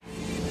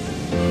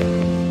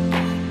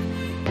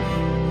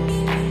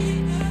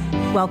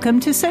Welcome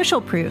to Social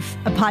Proof,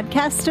 a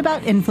podcast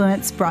about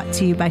influence brought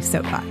to you by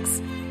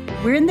Soapbox.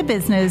 We're in the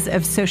business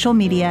of social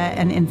media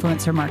and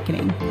influencer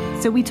marketing,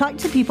 so we talk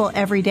to people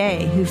every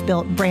day who've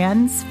built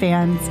brands,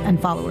 fans, and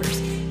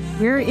followers.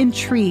 We're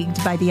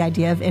intrigued by the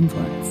idea of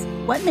influence.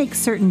 What makes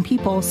certain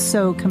people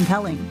so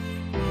compelling?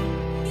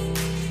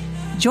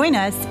 Join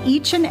us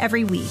each and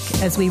every week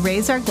as we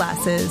raise our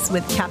glasses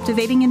with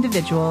captivating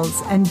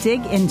individuals and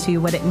dig into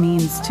what it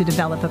means to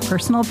develop a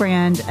personal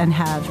brand and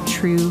have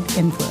true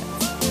influence.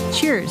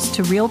 Cheers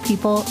to real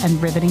people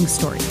and riveting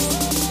stories.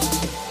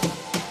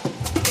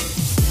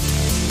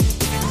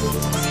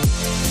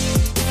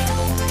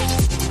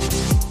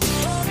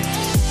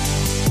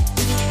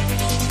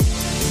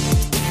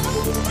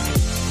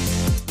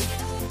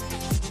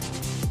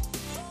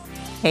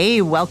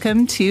 Hey,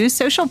 welcome to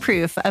Social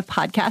Proof, a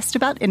podcast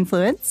about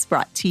influence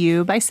brought to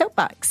you by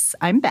Soapbox.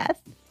 I'm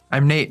Beth.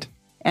 I'm Nate.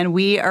 And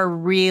we are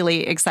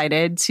really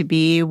excited to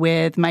be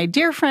with my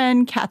dear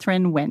friend,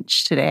 Catherine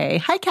Winch, today.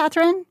 Hi,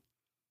 Catherine.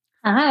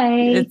 Hi.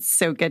 It's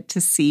so good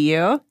to see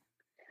you.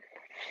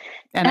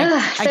 And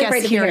I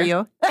guess hear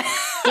you.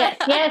 Yes.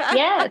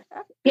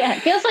 Yeah,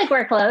 it feels like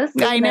we're close.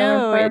 I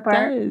know,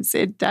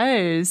 it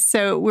does.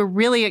 So we're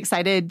really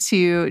excited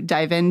to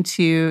dive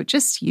into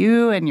just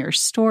you and your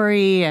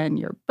story and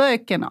your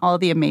book and all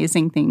the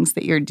amazing things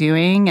that you're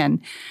doing.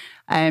 And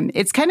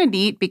it's kind of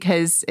neat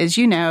because, as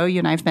you know, you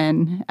and I have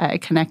been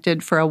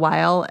connected for a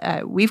while.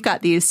 We've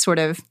got these sort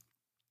of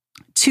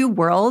two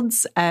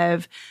worlds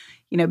of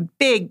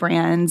big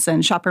brands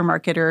and shopper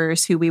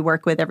marketers who we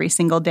work with every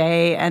single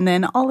day. And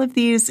then all of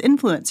these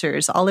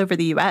influencers all over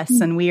the US.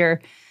 And we are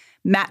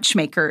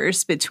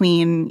matchmakers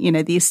between,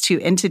 these two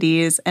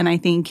entities. And I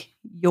think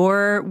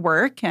your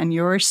work and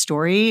your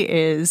story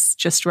is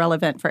just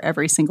relevant for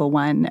every single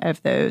one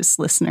of those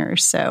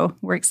listeners. So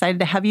we're excited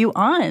to have you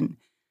on.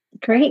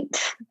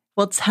 Great.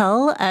 Well,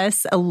 tell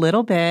us a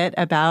little bit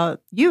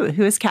about you.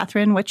 Who is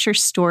Catherine? What's your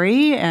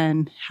story?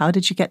 And how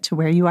did you get to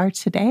where you are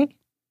today?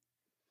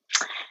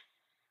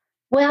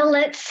 Well,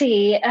 let's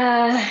see. Born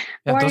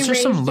and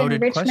raised in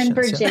Richmond,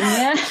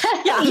 Virginia.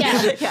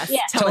 Yes.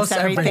 Tell us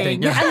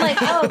everything. Yeah. I'm like,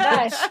 oh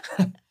gosh,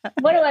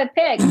 what do I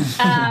pick?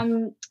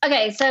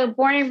 Okay, so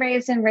born and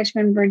raised in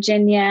Richmond,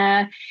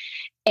 Virginia.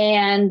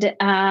 And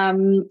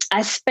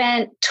I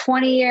spent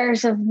 20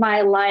 years of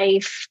my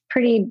life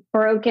pretty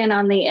broken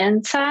on the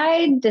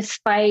inside,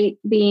 despite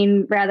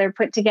being rather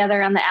put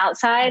together on the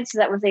outside. So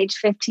that was age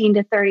 15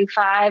 to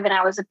 35. And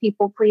I was a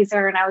people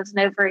pleaser and I was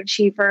an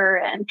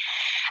overachiever. And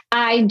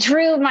I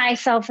drew my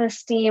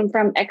self-esteem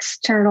from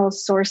external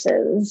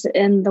sources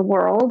in the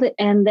world.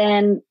 And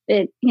then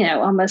it,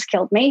 almost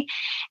killed me.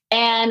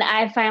 And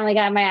I finally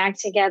got my act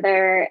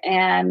together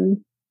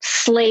and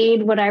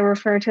slayed what I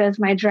refer to as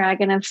my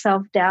dragon of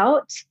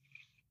self-doubt.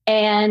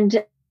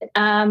 And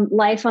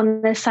life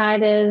on this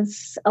side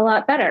is a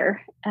lot better.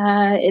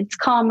 It's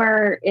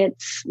calmer.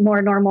 It's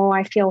more normal.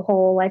 I feel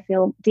whole. I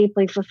feel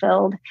deeply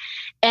fulfilled.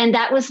 And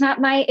that was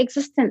not my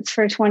existence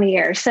for 20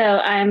 years. So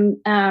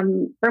I'm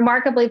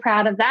remarkably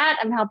proud of that.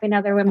 I'm helping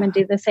other women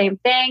do the same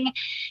thing.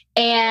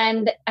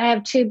 And I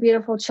have two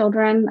beautiful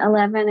children,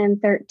 11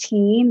 and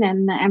 13,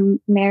 and I'm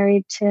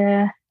married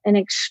to an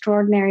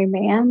extraordinary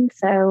man.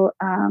 So,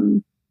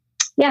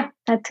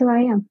 that's who I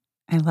am.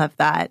 I love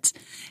that.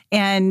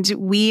 And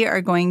we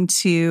are going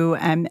to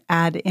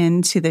add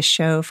into the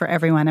show for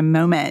everyone a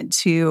moment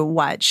to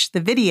watch the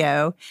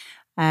video,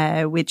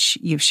 which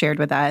you've shared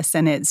with us.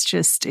 And it's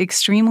just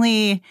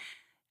extremely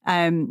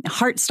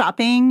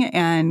heart-stopping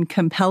and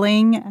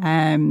compelling.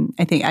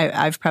 I think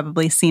I've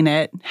probably seen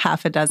it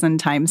half a dozen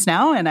times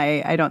now, and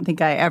I don't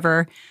think I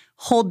ever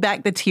hold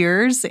back the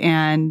tears.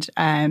 And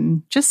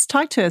just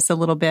talk to us a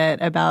little bit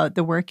about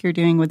the work you're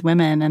doing with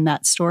women and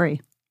that story.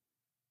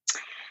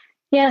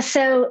 Yeah,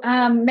 so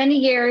many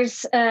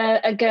years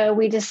ago,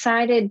 we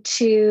decided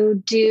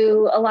to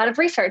do a lot of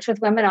research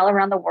with women all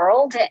around the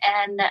world,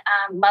 and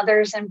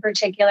mothers in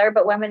particular,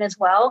 but women as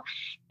well.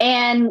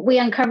 And we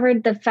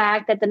uncovered the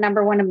fact that the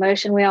number one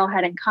emotion we all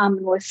had in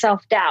common was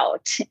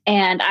self-doubt.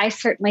 And I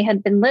certainly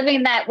had been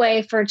living that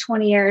way for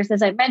 20 years,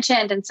 as I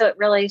mentioned. And so it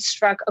really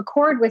struck a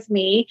chord with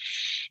me,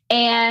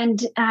 and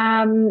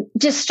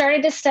just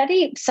started to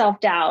study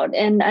self-doubt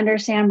and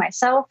understand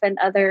myself and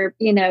other,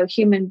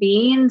 human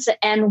beings.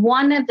 And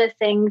one of the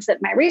things that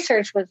my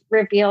research was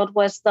revealed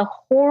was the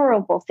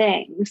horrible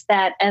things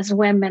that as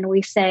women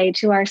we say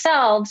to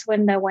ourselves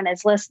when no one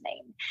is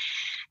listening.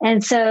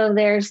 And so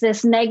there's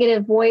this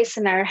negative voice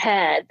in our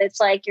head that's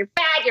like, you're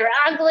fat, you're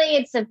ugly,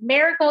 it's a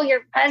miracle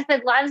your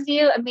husband loves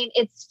you. I mean,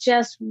 it's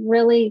just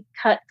really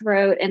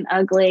cutthroat and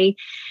ugly.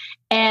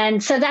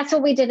 And so that's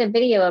what we did a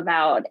video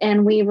about.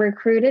 And we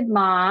recruited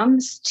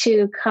moms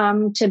to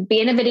come to be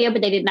in a video,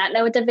 but they did not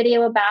know what the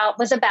video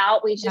was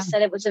about. We just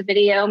said it was a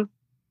video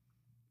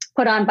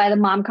put on by the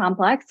Mom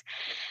Complex.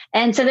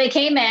 And so they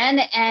came in,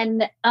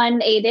 and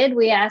unaided,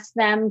 we asked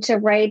them to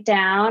write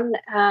down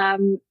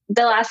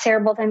the last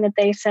terrible thing that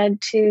they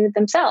said to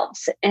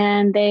themselves.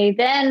 And they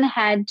then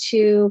had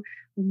to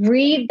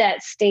read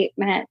that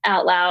statement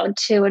out loud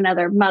to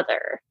another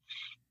mother.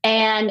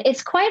 And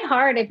it's quite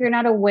hard if you're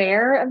not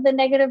aware of the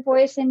negative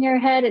voice in your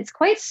head. It's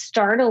quite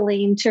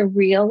startling to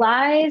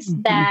realize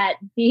that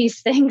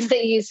these things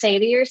that you say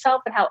to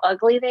yourself and how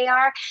ugly they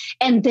are,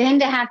 and then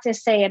to have to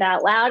say it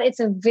out loud,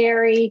 it's a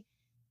very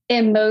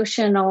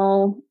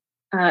emotional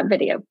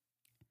video.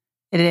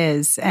 It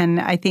is. And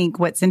I think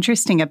what's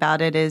interesting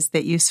about it is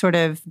that you sort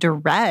of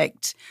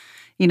direct,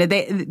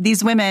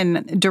 these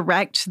women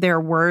direct their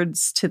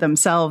words to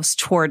themselves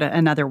toward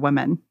another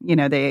woman.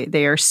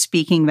 They are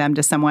speaking them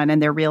to someone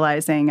and they're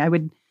realizing, I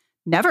would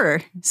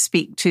never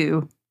speak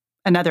to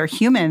another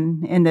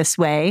human in this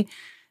way.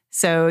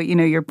 So,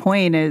 your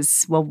point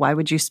is, well, why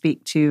would you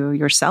speak to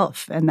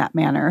yourself in that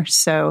manner?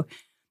 So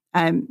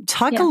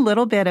talk a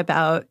little bit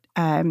about,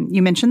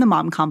 you mentioned the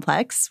Mom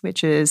Complex,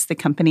 which is the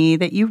company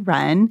that you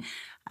run.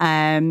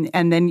 And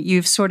then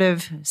you've sort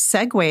of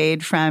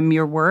segued from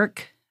your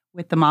work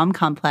with the Mom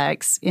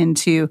Complex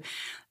into,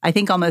 I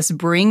think, almost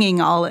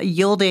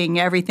yielding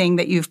everything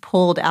that you've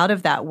pulled out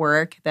of that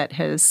work that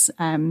has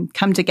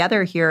come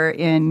together here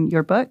in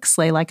your book,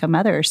 Slay Like a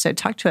Mother. So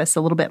talk to us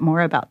a little bit more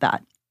about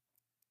that.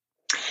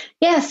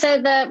 Yeah,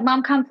 so the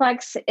Mom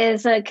Complex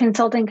is a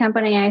consulting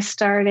company I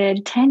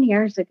started 10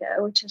 years ago,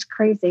 which is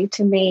crazy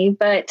to me.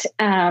 But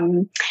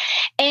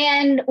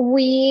and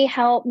we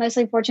help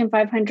mostly Fortune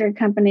 500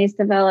 companies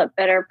develop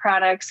better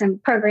products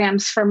and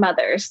programs for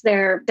mothers.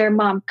 They're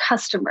mom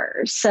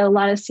customers, so a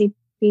lot of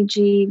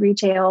CPG,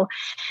 retail,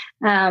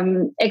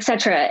 et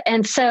cetera.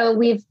 And so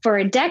we've, for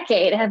a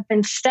decade, have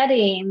been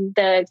studying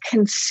the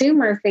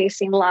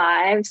consumer-facing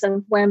lives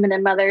of women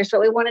and mothers,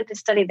 but we wanted to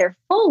study their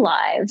full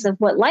lives of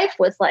what life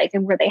was like,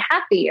 and were they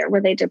happy or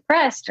were they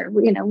depressed, or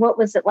what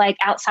was it like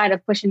outside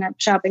of pushing up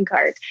shopping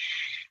cart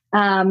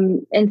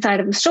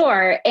inside of a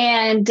store,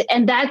 and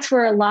that's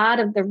where a lot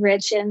of the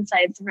rich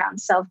insights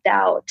around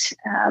self-doubt,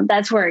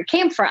 that's where it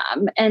came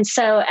from. And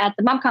so at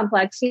the Mom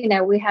Complex,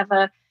 we have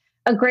a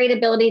great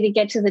ability to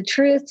get to the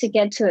truth, to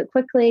get to it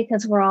quickly,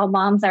 because we're all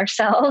moms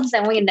ourselves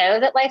and we know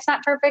that life's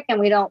not perfect and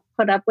we don't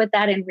put up with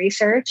that in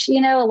research.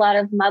 A lot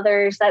of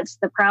mothers, that's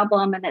the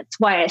problem. And it's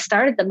why I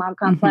started the Mom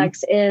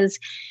Complex is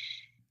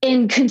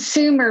in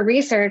consumer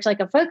research, like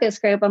a focus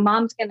group, a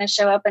mom's going to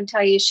show up and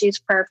tell you she's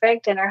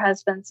perfect and her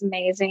husband's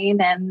amazing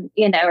and,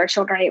 her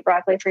children eat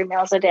broccoli 3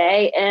 meals a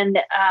day. And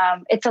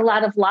it's a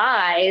lot of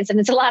lies and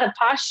it's a lot of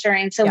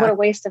posturing. So what a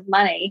waste of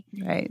money.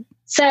 Right.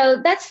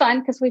 So that's fun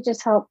because we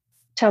just help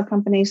tell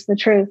companies the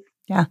truth.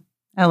 Yeah,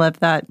 I love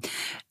that.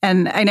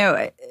 And I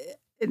know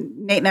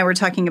Nate and I were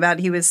talking about,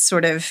 he was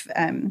sort of,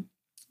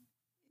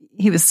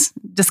 he was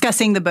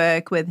discussing the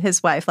book with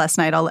his wife last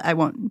night. I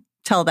won't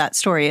tell that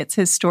story. It's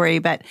his story.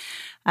 But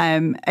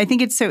I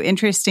think it's so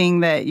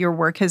interesting that your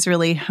work has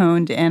really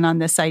honed in on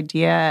this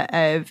idea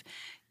of,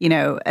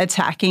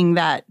 attacking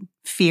that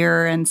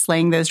fear and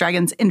slaying those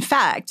dragons. In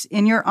fact,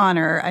 in your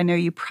honor, I know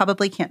you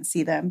probably can't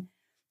see them,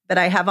 but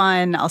I have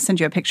on, I'll send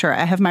you a picture.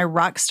 I have my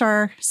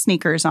Rockstar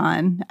sneakers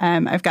on.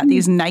 I've got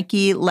these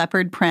Nike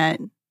leopard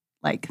print,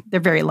 like they're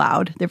very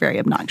loud. They're very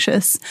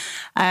obnoxious.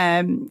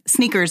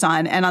 Sneakers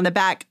on. And on the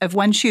back of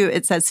one shoe,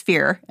 it says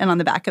fear. And on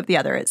the back of the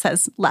other, it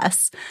says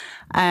less.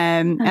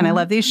 And I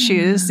love these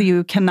shoes.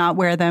 You cannot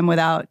wear them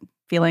without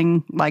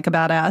feeling like a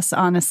badass,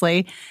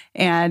 honestly.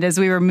 And as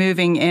we were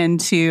moving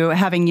into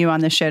having you on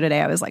the show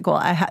today, I was like,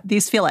 well,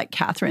 these feel like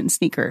Catherine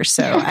sneakers,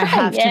 so I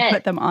have to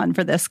put them on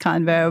for this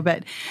convo.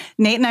 But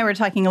Nate and I were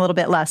talking a little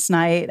bit last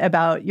night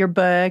about your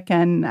book,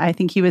 and I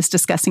think he was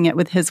discussing it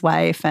with his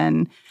wife,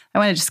 and I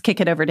want to just kick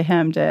it over to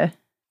him to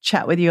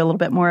chat with you a little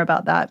bit more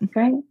about that.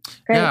 Great.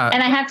 Yeah.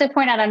 And I have to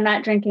point out, I'm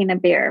not drinking a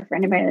beer for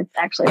anybody that's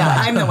actually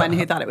watching. I'm the one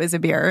who thought it was a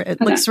beer.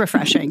 It looks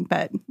refreshing,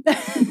 but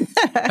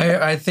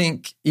I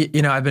think,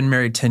 I've been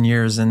married 10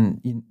 years,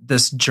 and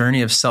this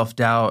journey of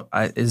self-doubt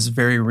is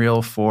very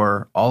real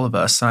for all of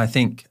us. And I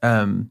think,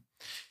 the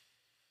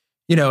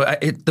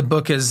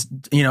book is,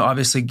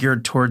 obviously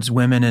geared towards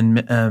women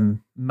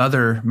and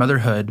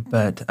motherhood.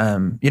 But,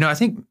 I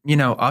think,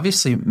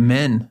 obviously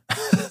men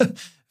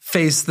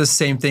face the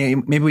same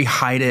thing. Maybe we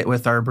hide it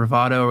with our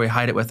bravado, or we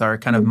hide it with our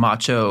kind of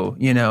macho,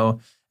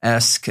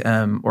 esque,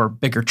 or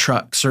bigger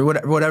trucks or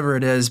whatever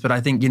it is. But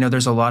I think,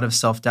 there's a lot of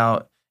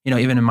self-doubt,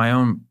 even in my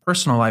own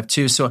personal life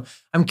too. So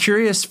I'm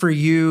curious for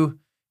you,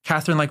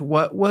 Catherine, like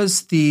what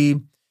was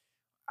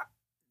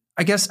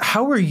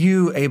how were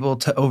you able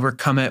to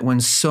overcome it when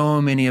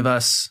so many of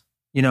us,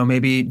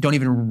 maybe don't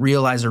even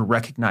realize or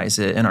recognize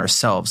it in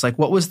ourselves? Like,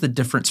 what was the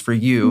difference for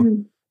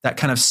you that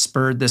kind of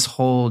spurred this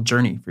whole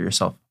journey for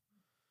yourself?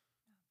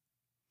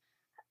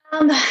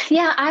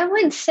 I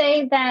would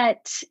say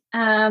that,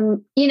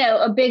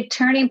 a big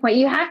turning point,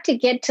 you have to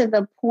get to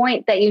the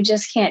point that you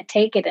just can't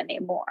take it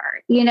anymore.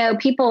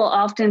 People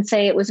often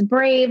say it was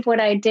brave what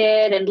I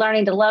did and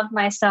learning to love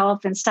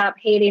myself and stop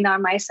hating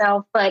on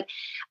myself. But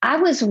I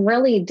was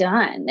really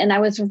done and I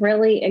was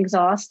really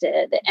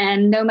exhausted.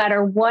 And no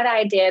matter what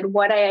I did,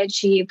 what I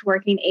achieved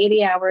working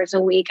 80 hours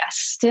a week, I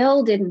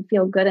still didn't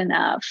feel good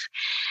enough.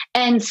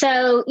 And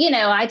so,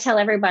 I tell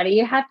everybody,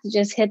 you have to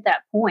just hit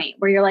that point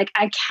where you're like,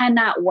 I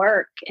cannot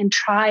work and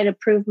try to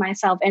prove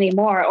myself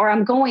anymore, or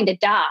I'm going to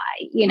die,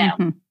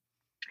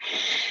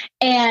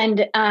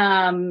 And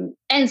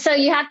so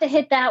you have to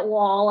hit that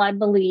wall, I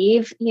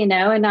believe,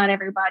 and not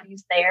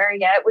everybody's there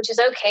yet, which is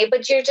okay,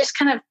 but you're just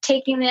kind of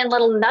taking in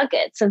little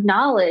nuggets of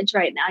knowledge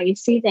right now. You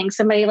see things,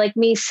 somebody like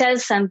me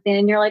says something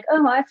and you're like,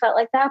 oh, I felt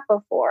like that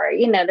before.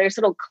 There's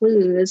little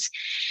clues.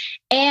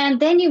 And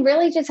then you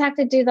really just have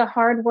to do the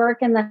hard work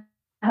and the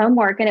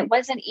homework. And it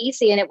wasn't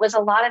easy. And it was a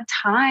lot of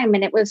time.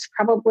 And it was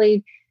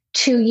probably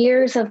 2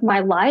 years of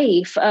my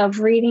life of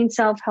reading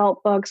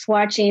self-help books,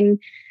 watching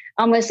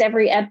almost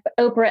every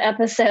Oprah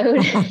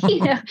episode,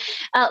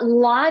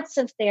 lots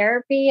of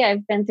therapy.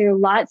 I've been through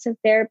lots of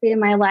therapy in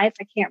my life.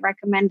 I can't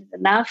recommend it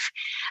enough.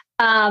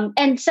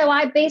 And so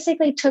I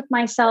basically took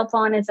myself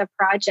on as a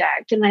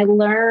project and I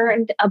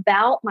learned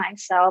about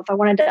myself. I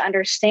wanted to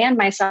understand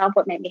myself,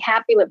 what made me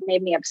happy, what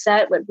made me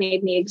upset, what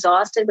made me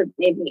exhausted, what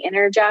made me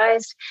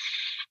energized.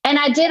 And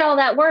I did all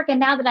that work. And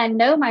now that I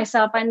know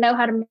myself, I know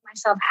how to make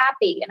myself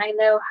happy and I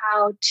know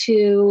how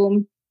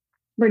to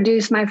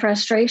reduce my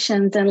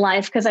frustrations in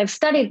life because I've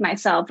studied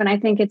myself. And I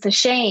think it's a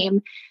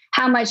shame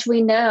how much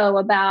we know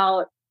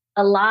about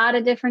a lot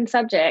of different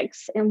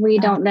subjects and we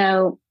don't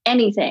know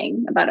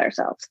anything about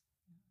ourselves.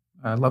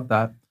 I love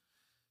that.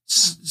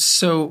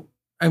 So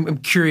I'm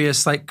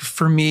curious, like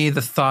for me,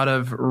 the thought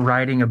of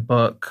writing a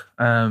book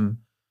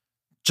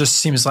just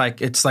seems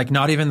like it's like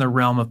not even the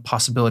realm of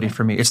possibility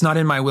for me. It's not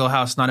in my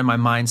wheelhouse, not in my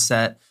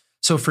mindset.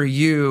 So for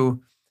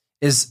you,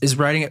 is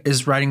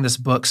writing this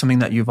book something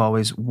that you've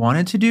always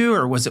wanted to do,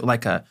 or was it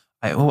like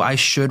I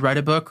should write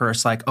a book, or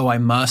it's like, oh, I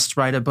must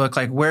write a book?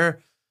 Like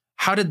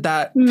how did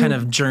that kind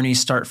of journey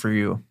start for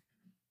you?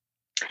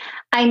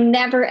 I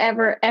never,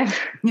 ever, ever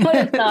would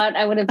have thought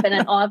I would have been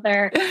an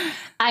author.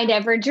 I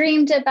never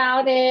dreamed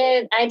about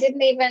it.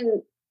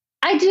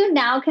 I do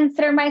now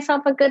consider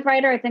myself a good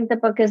writer. I think the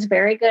book is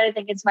very good. I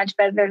think it's much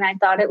better than I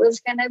thought it was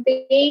going to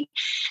be.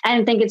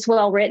 I think it's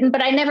well written,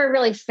 but I never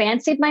really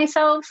fancied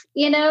myself,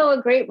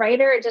 a great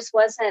writer. It just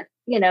wasn't,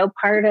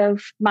 part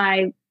of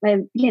my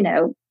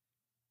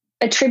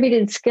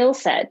attributed skill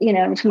set,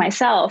 to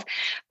myself.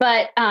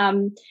 But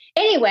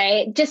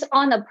anyway, just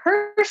on the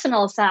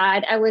personal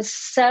side, I was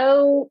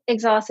so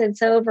exhausted,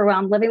 so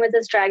overwhelmed, living with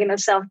this dragon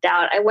of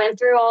self-doubt. I went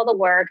through all the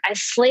work. I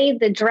slayed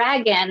the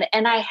dragon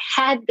and I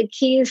had the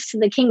keys to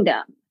the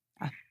kingdom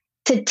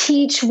to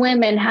teach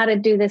women how to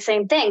do the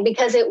same thing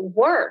because it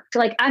worked.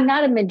 Like, I'm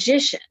not a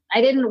magician. I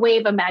didn't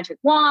wave a magic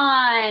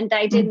wand.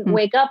 I didn't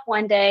wake up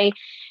one day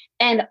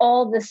and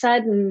all of a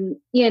sudden,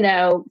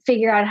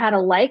 figure out how to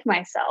like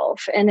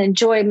myself and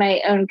enjoy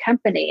my own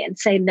company and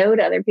say no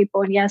to other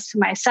people and yes to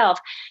myself.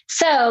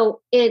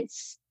 So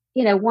it's,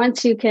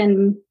 once you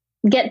can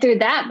get through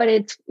that, but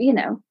it's,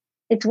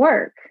 it's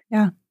work.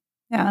 Yeah.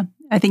 Yeah.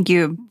 I think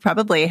you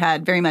probably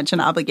had very much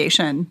an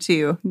obligation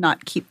to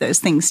not keep those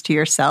things to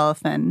yourself.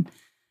 And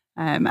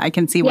I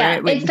can see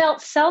where it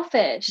felt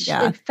selfish.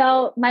 Yeah. It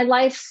felt my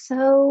life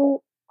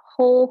so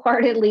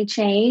wholeheartedly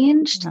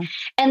changed. Yeah.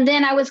 And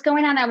then I was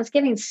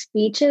giving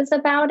speeches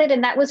about it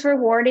and that was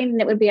rewarding.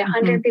 And it would be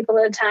 100 people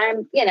at a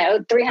time,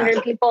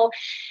 300 people.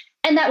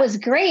 And that was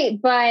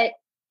great. But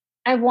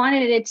I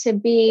wanted it to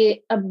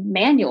be a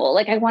manual.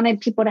 Like I wanted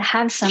people to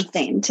have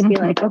something to be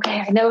like,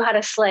 okay, I know how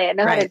to slay. I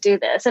know how to do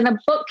this. And a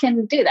book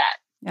can do that.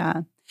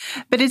 Yeah.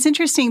 But it's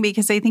interesting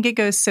because I think it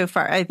goes so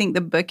far. I think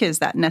the book is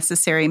that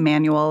necessary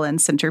manual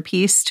and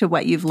centerpiece to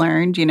what you've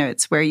learned.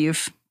 It's where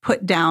you've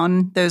put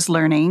down those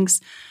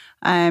learnings.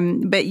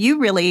 But you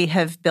really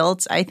have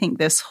built, I think,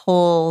 this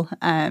whole,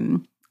 I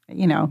don't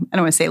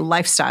want to say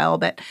lifestyle,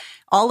 but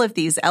all of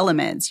these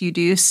elements, you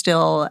do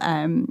still,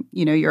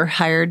 you're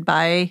hired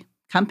by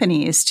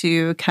companies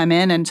to come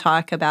in and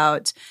talk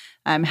about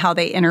how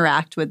they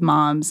interact with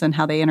moms and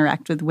how they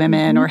interact with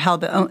women or how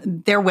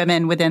their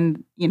women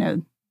within,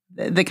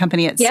 the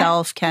company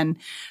itself can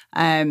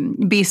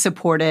be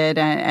supported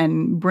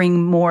and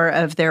bring more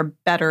of their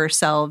better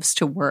selves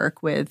to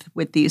work with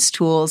these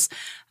tools.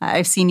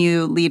 I've seen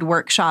you lead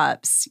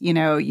workshops.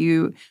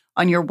 You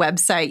on your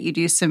website, you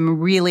do some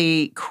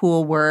really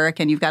cool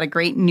work, and you've got a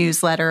great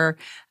newsletter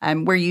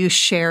where you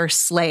share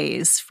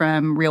slays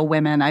from real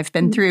women. I've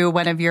been through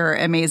one of your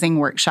amazing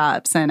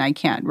workshops, and I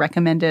can't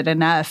recommend it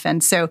enough.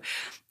 And so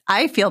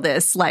I feel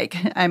this, like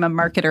I'm a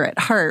marketer at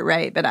heart,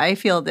 right? But I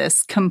feel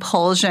this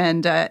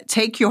compulsion to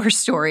take your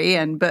story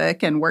and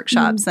book and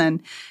workshops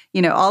and,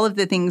 all of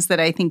the things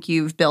that I think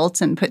you've built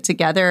and put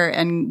together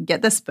and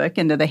get this book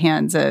into the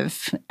hands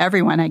of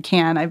everyone I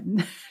can.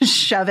 I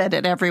shove it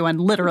at everyone,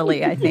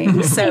 literally, I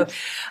think. So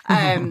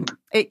can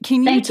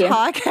you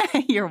talk?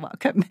 You're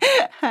welcome.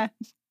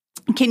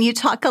 Can you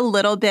talk a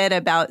little bit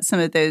about some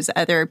of those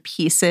other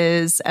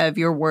pieces of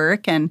your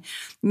work and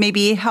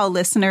maybe how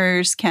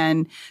listeners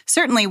can,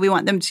 certainly we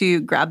want them to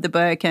grab the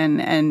book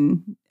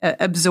and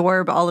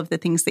absorb all of the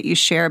things that you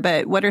share,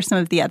 but what are some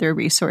of the other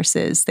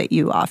resources that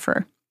you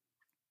offer?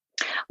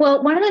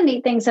 Well, one of the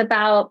neat things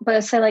about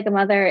both Slay Like a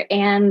Mother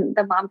and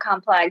the Mom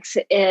Complex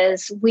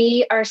is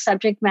we are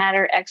subject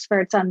matter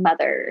experts on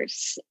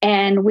mothers,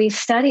 and we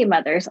study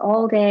mothers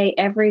all day,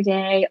 every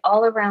day,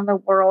 all around the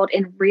world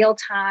in real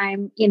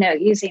time,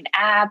 using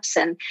apps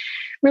and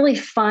really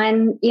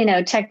fun,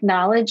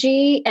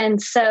 technology. And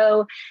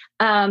so,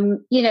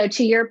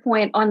 to your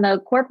point on the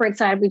corporate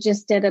side, we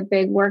just did a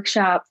big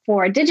workshop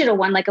for a digital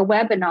one, like a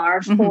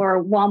webinar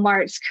for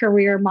Walmart's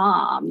Career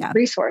Mom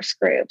resource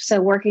group.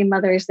 So working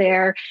mothers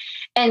there.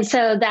 And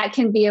so that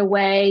can be a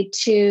way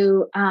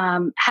to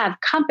have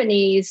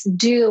companies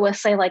do a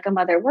Slay Like a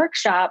Mother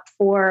workshop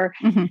for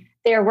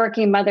their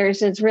working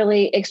mothers is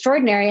really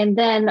extraordinary. And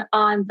then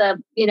on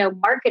the,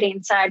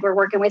 marketing side, we're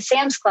working with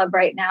Sam's Club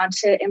right now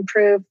to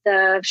improve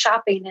the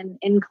shopping and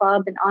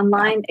in-club and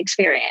online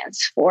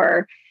experience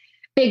for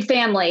big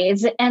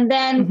families. And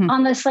then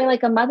on the Slay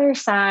Like a Mother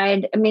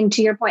side,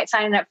 to your point,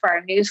 signing up for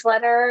our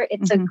newsletter,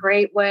 it's a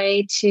great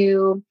way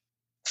to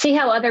see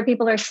how other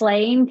people are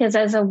slaying. Because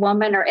as a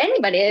woman or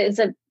anybody, as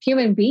a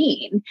human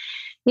being,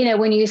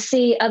 when you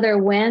see other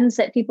wins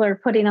that people are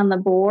putting on the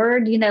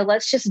board,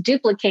 let's just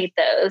duplicate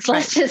those. Right.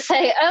 Let's just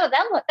say, oh,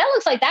 that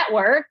looks like that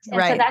worked.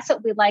 And so that's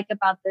what we like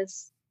about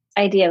this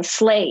idea of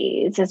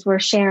slays is we're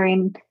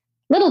sharing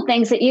little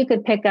things that you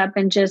could pick up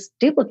and just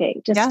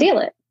duplicate, steal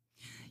it.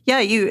 Yeah,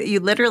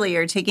 you literally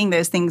are taking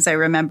those things. I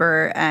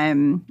remember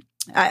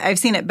I've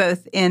seen it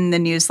both in the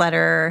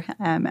newsletter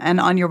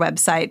and on your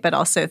website, but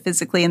also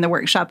physically in the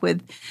workshop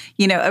with,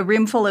 a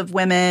room full of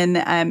women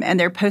and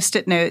their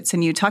Post-it notes.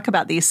 And you talk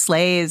about these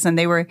slays, and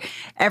they were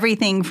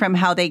everything from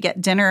how they get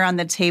dinner on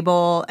the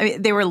table. I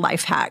mean, they were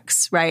life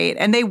hacks, right?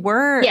 And they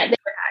were hacks.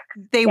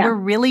 They were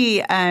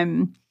really.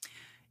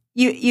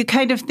 You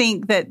kind of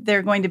think that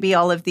they're going to be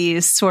all of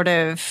these sort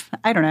of,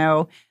 I don't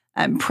know,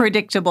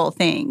 predictable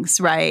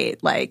things,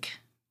 right? Like,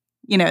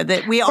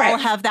 that we all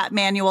have that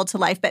manual to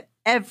life, but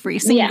every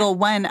single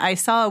one I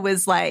saw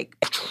was like,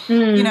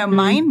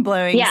 mind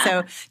blowing. Yeah.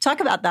 So talk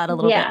about that a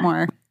little bit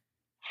more.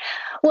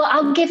 Well,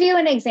 I'll give you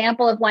an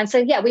example of one.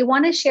 So we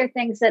want to share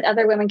things that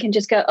other women can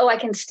just go, oh, I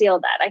can steal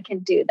that. I can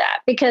do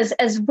that. Because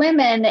as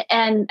women,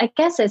 and I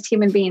guess as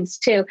human beings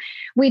too,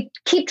 we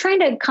keep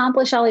trying to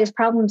accomplish all these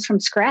problems from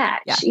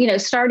scratch,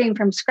 starting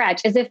from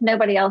scratch as if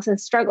nobody else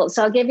has struggled.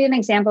 So I'll give you an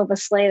example of a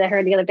slay that I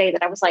heard the other day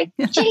that I was like,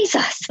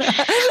 Jesus.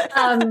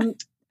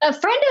 A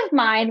friend of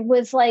mine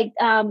was like,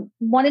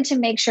 wanted to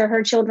make sure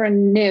her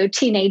children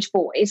teenage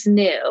boys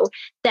knew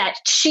that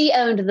she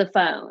owned the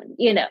phone,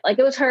 like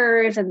it was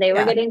hers and they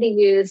were getting to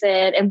use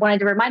it, and wanted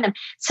to remind them.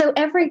 So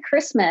every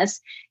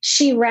Christmas,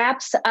 she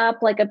wraps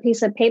up like a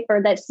piece of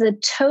paper that's the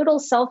total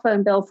cell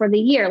phone bill for the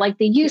year, like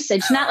the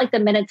usage, not like the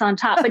minutes on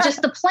top, but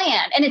just the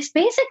plan. And it's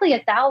basically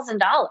 $1,000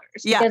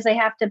 because they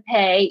have to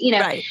pay,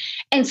 Right.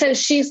 And so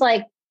she's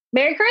like,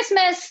 Merry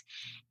Christmas.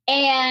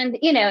 And,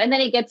 and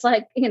then he gets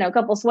like, a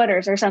couple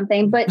sweaters or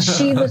something. But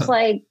she was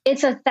like,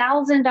 it's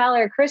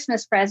 $1,000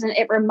 Christmas present.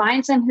 It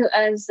reminds him who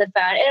owns the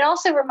phone. It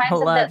also reminds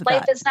him that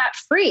life is not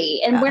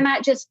free. And we're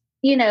not just,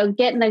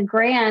 getting a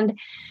grand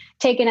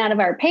taken out of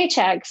our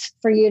paychecks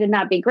for you to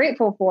not be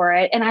grateful for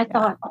it. And I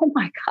thought, oh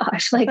my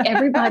gosh, like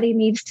everybody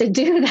needs to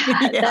do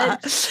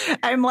that.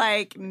 I'm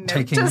like,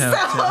 taking notes.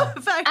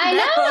 I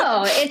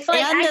know. It's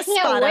like, and I the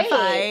can't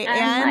Spotify wait.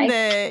 And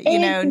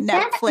the,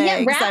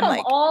 Netflix. I'm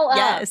like, all up.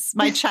 Yes,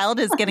 my child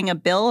is getting a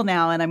bill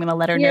now, and I'm going to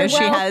let her know she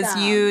has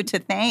you to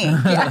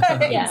thank.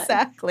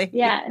 Exactly.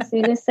 Yes.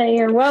 You just say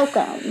you're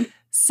welcome.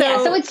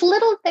 So it's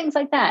little things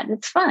like that.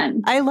 It's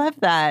fun. I love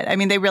that. I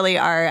mean, they really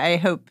are. I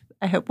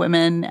hope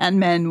women and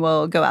men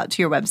will go out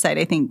to your website.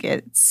 I think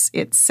it's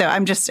so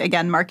I'm just,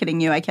 again, marketing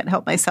you. I can't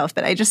help myself,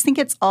 but I just think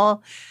it's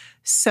all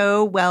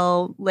so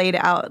well laid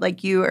out.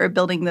 Like you are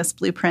building this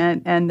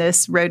blueprint and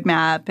this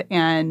roadmap,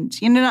 and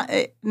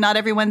not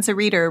everyone's a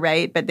reader,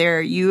 right? But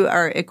you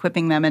are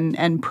equipping them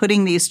and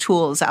putting these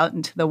tools out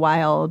into the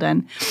wild,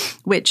 and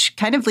which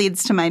kind of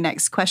leads to my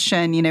next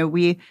question.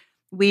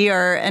 We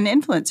are an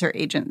influencer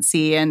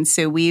agency, and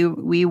so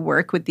we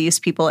work with these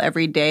people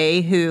every day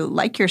who,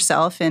 like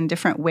yourself, in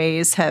different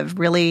ways have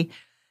really,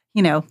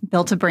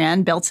 built a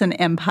brand, built an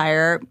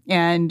empire,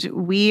 and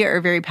we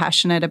are very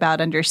passionate about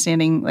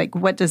understanding, like,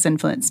 what does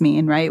influence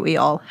mean, right? We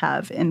all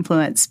have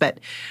influence, but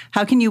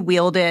how can you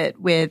wield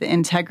it with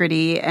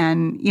integrity?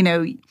 And,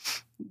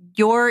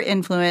 your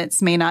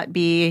influence may not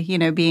be,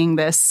 being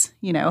this,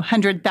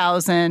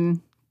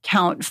 100,000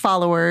 count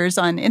followers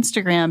on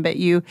Instagram, but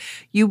you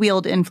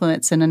wield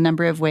influence in a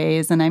number of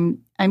ways.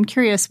 And I'm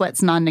curious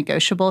what's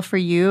non-negotiable for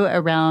you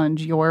around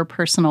your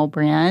personal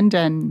brand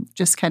and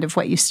just kind of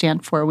what you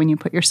stand for when you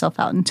put yourself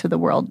out into the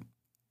world.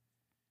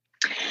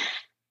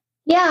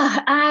 Yeah,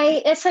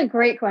 it's a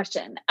great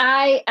question.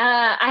 I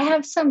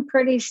have some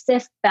pretty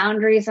stiff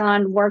boundaries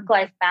on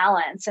work-life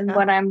balance and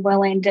what I'm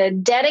willing to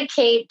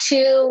dedicate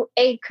to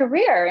a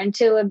career and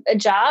to a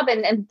job.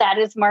 And that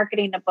is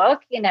marketing a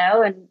book,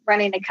 and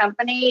running a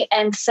company.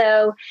 And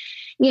so,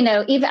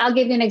 even I'll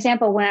give you an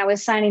example. When I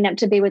was signing up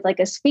to be with like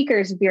a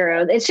speakers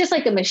bureau, it's just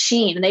like a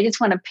machine and they just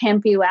want to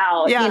pimp you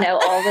out,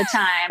 all the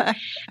time.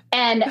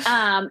 And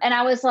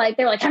I was like,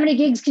 they're like, how many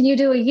gigs can you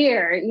do a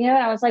year? And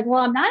I was like,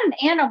 well, I'm not an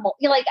animal.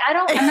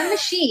 I'm a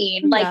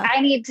machine. Like I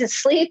need to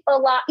sleep a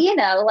lot,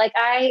 like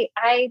I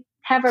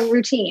have a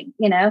routine,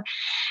 and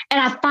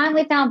I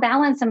finally found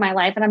balance in my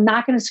life and I'm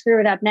not going to screw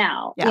it up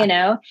now,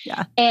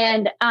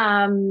 And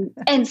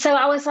so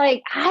I was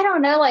like, I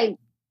don't know, like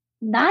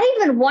not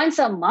even once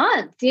a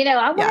month,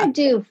 I want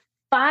to do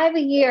 5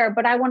 a year,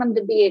 but I want them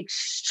to be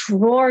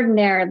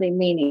extraordinarily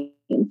meaningful,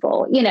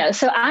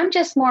 so I'm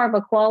just more of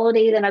a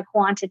quality than a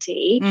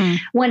quantity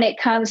when it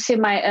comes to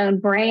my own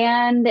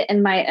brand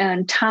and my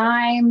own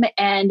time.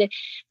 And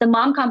the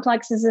Mom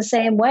Complex is the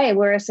same way.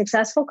 We're a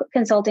successful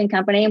consulting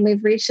company and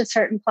we've reached a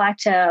certain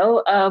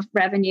plateau of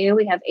revenue.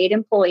 We have 8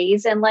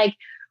 employees and like,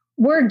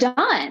 we're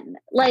done.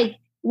 Like,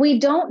 we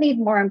don't need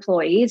more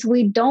employees.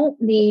 We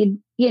don't need,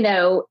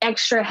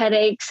 extra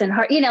headaches and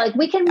hard, like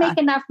we can make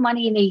enough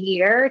money in a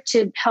year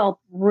to help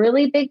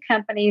really big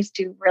companies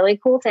do really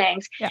cool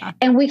things. Yeah.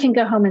 And we can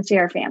go home and see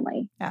our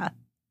family. Yeah.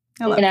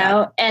 I love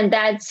that. And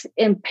that's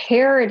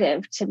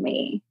imperative to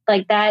me.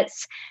 Like I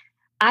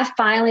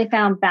finally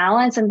found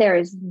balance and there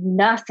is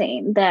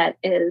nothing that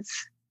is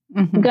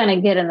going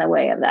to get in the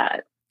way of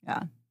that.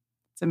 Yeah.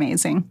 It's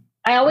amazing.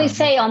 I always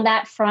say on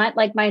that front,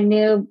 like my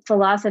new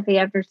philosophy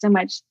after so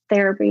much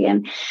therapy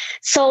and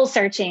soul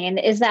searching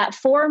is that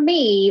for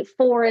me,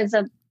 more is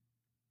a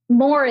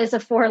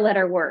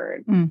 4-letter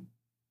word.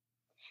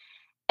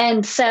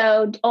 And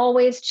so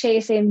always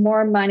chasing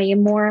more money,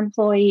 more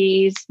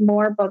employees,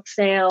 more book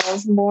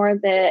sales, more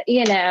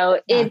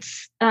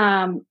it's,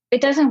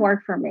 it doesn't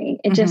work for me.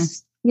 It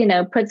just,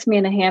 puts me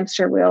in a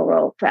hamster wheel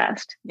real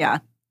fast. Yeah.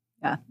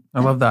 Yeah. I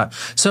love that.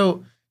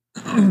 So,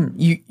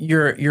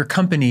 your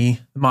company,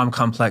 the Mom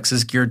Complex,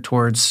 is geared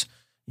towards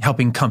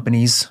helping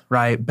companies,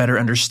 right, better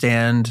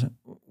understand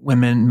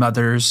women,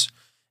 mothers,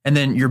 and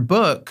then your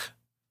book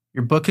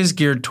is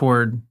geared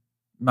toward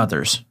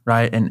mothers,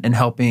 right, and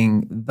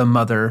helping the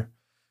mother.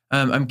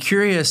 I'm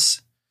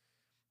curious,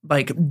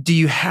 like, do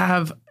you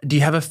have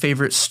a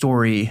favorite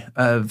story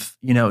of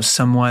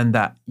someone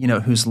that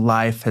whose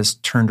life has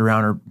turned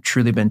around or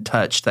truly been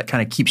touched that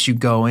kind of keeps you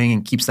going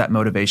and keeps that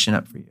motivation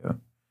up for you?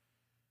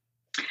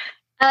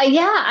 I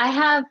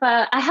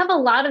have a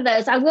lot of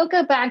those. I will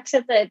go back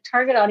to the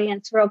target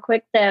audience real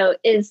quick, though,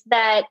 is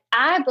that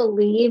I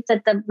believe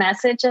that the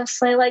message of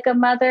Slay Like a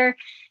Mother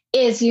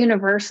is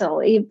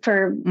universal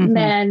for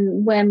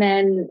men,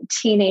 women,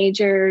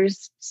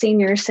 teenagers,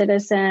 senior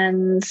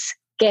citizens,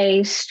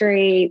 gay,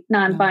 straight,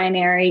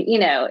 non-binary,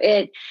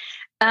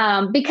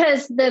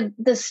 because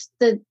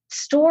the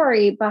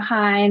story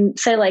behind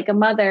Say Like a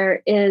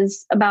Mother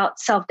is about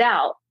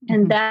self-doubt.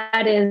 And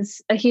that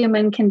is a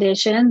human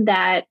condition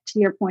that, to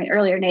your point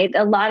earlier, Nate,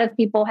 a lot of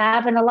people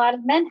have and a lot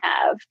of men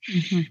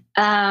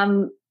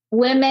have.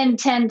 Women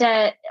tend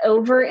to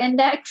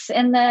over-index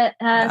in the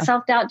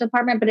self-doubt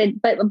department,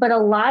 but a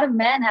lot of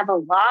men have a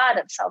lot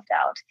of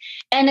self-doubt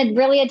and it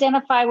really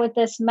identify with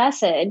this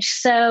message.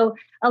 So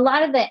a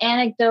lot of the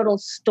anecdotal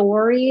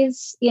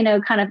stories,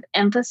 kind of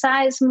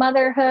emphasize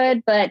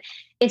motherhood, but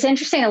it's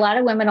interesting. A lot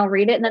of women will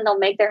read it and then they'll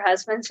make their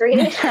husbands read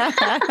it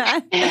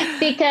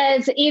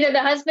because either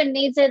the husband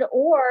needs it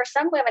or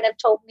some women have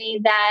told me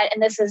that,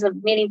 and this is a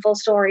meaningful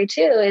story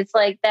too, it's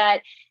like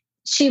that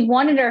she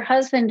wanted her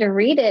husband to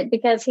read it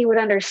because he would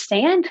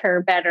understand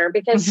her better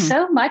because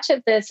so much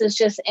of this is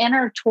just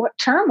inner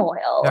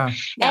turmoil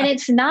and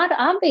it's not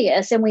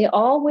obvious. And we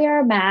all wear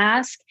a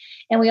mask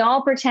and we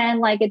all pretend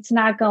like it's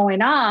not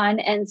going on.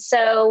 And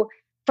so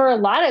for a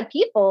lot of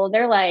people,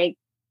 they're like,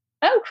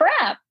 oh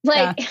crap.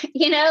 Like,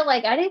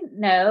 like I didn't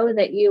know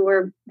that you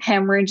were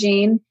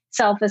hemorrhaging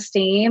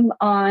self-esteem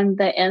on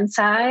the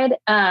inside.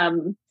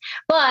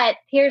 But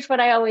here's what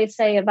I always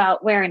say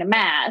about wearing a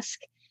mask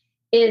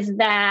is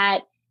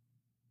that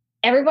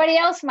everybody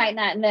else might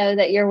not know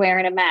that you're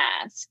wearing a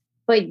mask,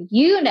 but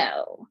you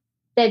know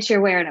that you're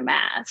wearing a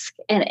mask.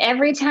 And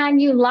every time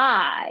you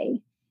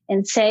lie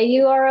and say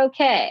you are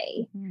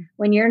okay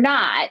when you're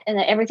not and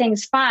that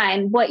everything's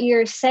fine, what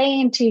you're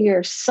saying to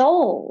your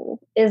soul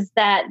is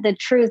that the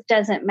truth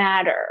doesn't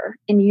matter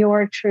and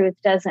your truth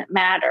doesn't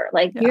matter.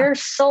 Like your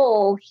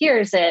soul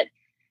hears it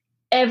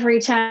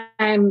every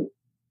time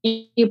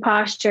you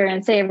posture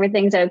and say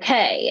everything's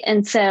okay.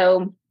 And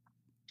so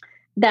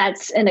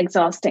that's an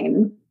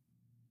exhausting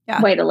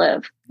way to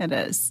live. It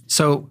is.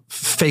 So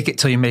fake it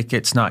till you make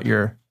it's not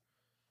your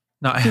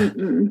your well,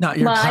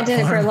 platform. I did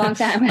it for a long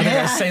time. I think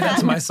I say that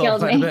to myself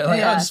quite a bit.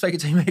 Like, I'll just fake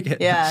it till you make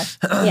it. Yeah.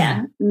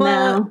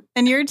 Well,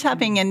 and you're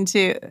tapping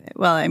into,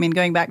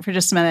 going back for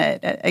just a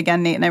minute,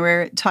 again, Nate and I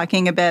were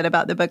talking a bit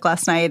about the book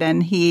last night,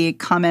 and he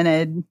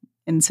commented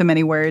in so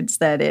many words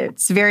that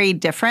it's very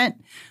different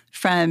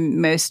from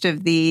most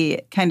of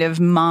the kind of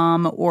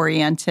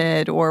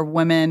mom-oriented or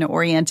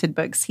women-oriented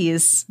books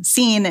he's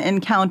seen,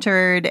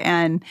 encountered.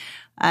 And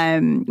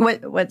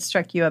what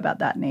struck you about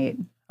that, Nate?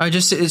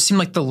 It seemed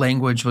like the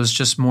language was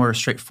just more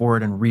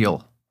straightforward and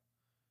real.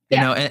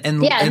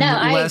 and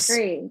less, I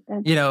agree.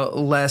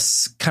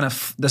 Less kind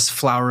of this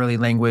flowery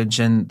language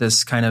and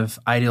this kind of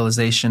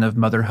idealization of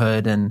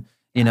motherhood and,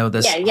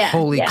 this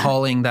holy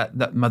calling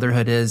that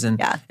motherhood is.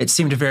 And it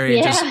seemed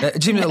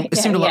it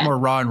seemed a lot more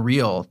raw and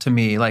real to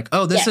me. Like,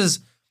 oh, this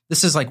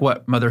is like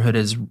what motherhood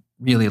is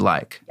really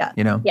like,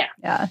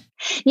 Yeah.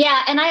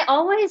 And I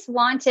always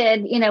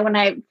wanted, when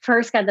I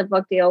first got the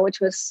book deal, which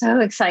was so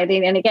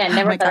exciting. And again,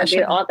 never thought I'd be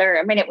an author.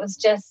 I mean, it was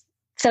just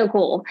so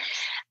cool.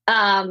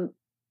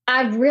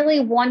 I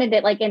really wanted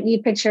it, and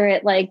you picture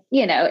it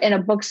in a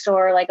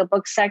bookstore, like a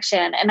book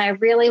section. And I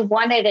really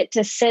wanted it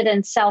to sit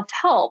in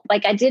self-help.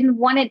 I didn't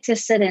want it to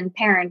sit in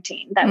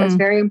parenting. That was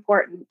very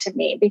important to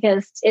me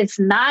because it's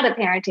not a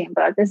parenting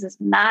book. This is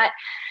not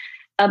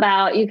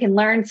about you can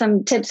learn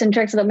some tips and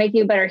tricks that'll make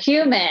you a better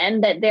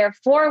human that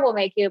therefore will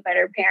make you a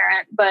better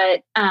parent.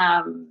 But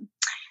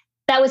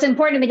that was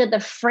important to me, that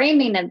the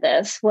framing of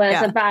this was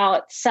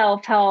about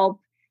self-help,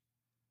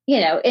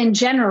 in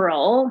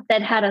general,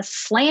 that had a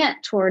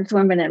slant towards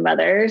women and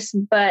mothers,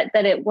 but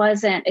that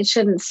it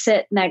shouldn't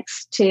sit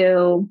next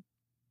to,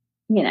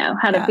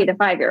 how to feed a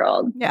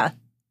 5-year-old. Yeah.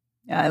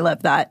 Yeah. I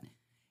love that.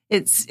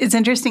 It's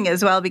interesting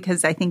as well,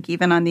 because I think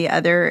even on the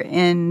other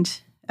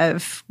end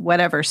of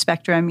whatever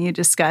spectrum you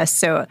discuss.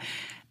 So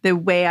the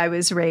way I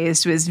was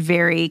raised was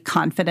very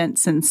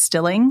confidence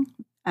instilling.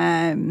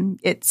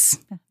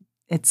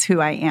 It's who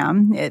I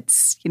am.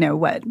 It's,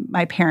 what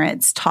my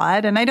parents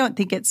taught. And I don't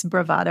think it's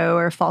bravado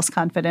or false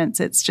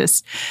confidence. It's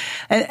just,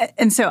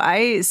 and so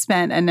I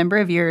spent a number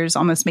of years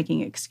almost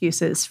making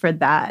excuses for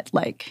that.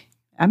 Like,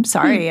 I'm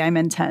sorry, I'm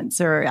intense,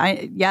 or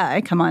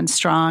I come on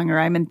strong, or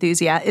I'm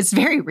enthusiastic. It's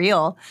very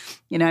real.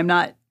 I'm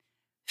not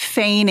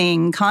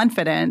feigning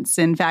confidence.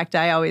 In fact,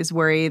 I always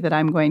worry that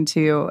I'm going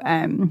to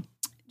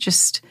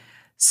just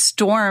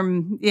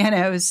storm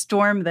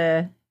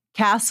the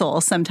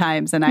castle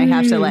sometimes, and I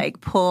have to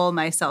pull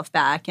myself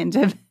back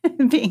into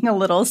being a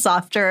little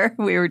softer.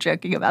 We were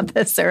joking about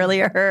this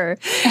earlier.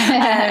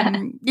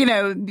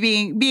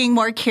 Being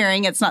more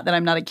caring. It's not that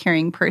I'm not a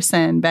caring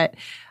person, but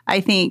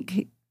I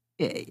think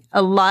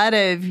a lot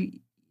of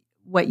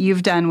what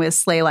you've done with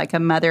Slay Like a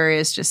Mother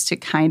is just to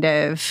kind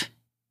of,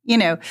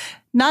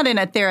 not in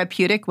a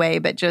therapeutic way,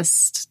 but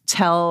just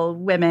tell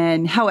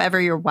women, however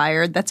you're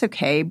wired, that's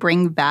okay.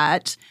 Bring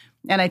that.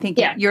 And I think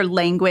your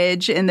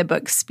language in the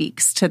book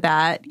speaks to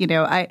that.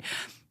 I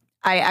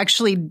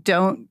actually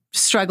don't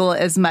struggle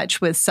as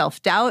much with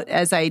self-doubt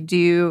as I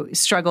do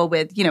struggle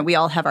with, we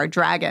all have our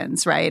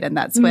dragons, right? And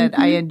that's what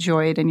I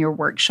enjoyed in your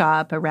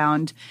workshop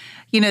around,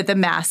 the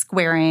mask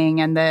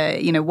wearing and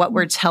the, what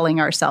we're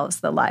telling ourselves,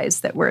 the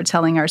lies that we're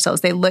telling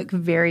ourselves. They look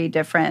very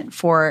different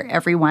for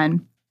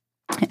everyone.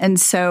 And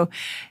so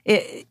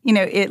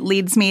it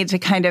leads me to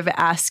kind of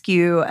ask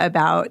you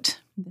about,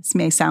 this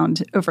may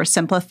sound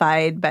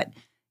oversimplified, but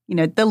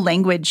the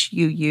language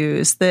you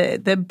use,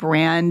 the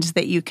brand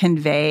that you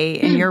convey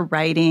in your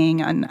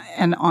writing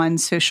and on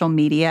social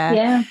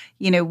media.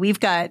 Yeah. We've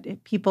got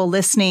people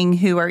listening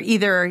who are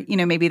either,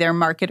 maybe they're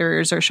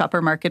marketers or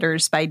shopper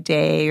marketers by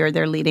day, or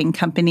they're leading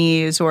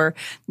companies, or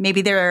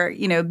maybe they're,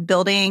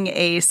 building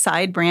a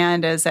side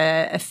brand as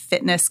a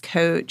fitness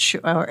coach,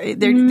 or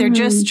they're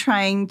just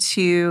trying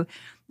to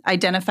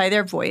identify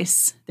their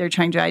voice. They're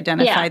trying to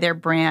identify their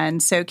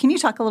brand. So can you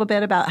talk a little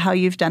bit about how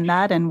you've done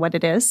that and what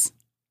it is?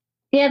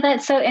 Yeah,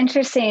 that's so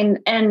interesting.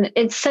 And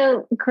it's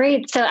so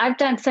great. So I've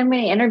done so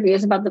many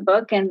interviews about the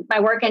book and my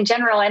work in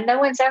general, and no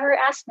one's ever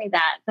asked me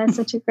that. That's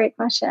such a great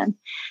question.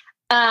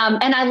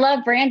 And I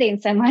love branding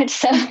so much.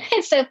 So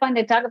it's so fun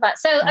to talk about.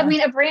 So, I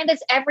mean, a brand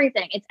is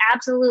everything. It's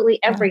absolutely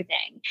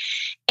everything.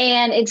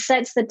 And it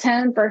sets the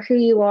tone for who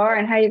you are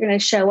and how you're going to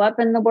show up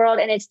in the world.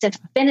 And it's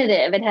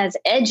definitive. It has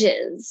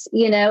edges,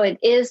 it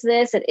is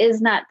this, it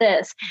is not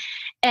this.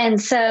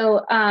 And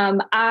so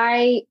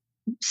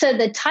so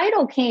the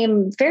title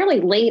came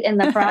fairly late in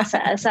the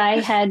process.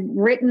 I had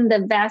written the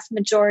vast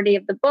majority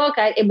of the book.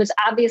 It was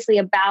obviously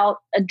about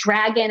a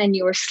dragon, and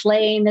you were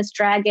slaying this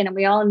dragon. And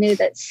we all knew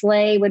that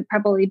slay would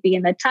probably be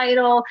in the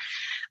title,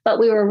 but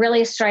we were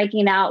really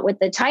striking out with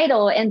the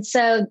title. And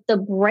so the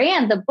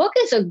book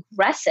is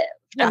aggressive.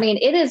 Yeah. I mean,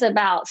 it is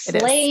about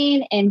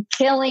slaying and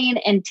killing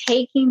and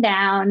taking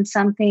down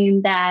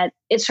something that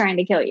is trying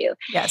to kill you.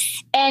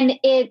 Yes. And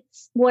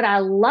it's what I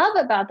love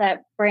about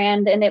that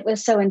brand, and it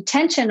was so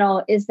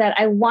intentional, is that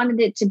I wanted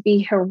it to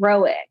be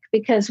heroic,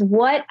 because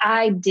what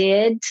I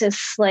did to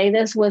slay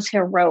this was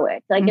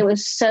heroic. It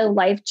was so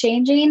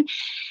life-changing.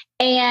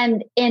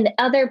 And in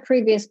other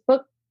previous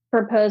book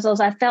proposals,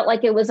 I felt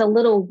like it was a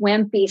little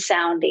wimpy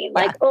sounding,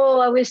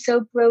 I was so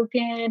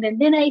broken and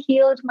then I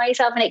healed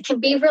myself. And it can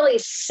be really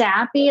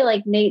sappy,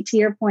 like Nate, to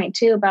your point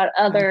too, about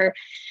other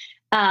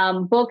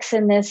books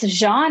in this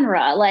genre.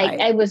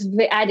 I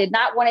did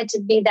not want it to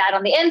be that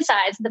on the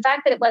inside. So the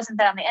fact that it wasn't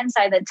that on the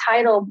inside, the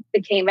title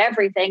became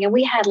everything. And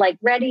we had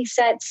Ready,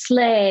 Set,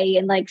 Slay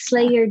and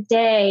Slay Your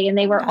Day. And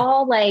they were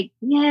all And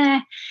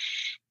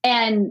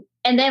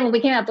then when we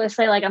came up with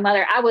Slay Like a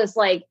Mother, I was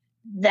like,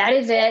 that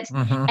is it.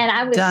 And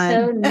I was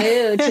so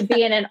new to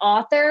being an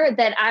author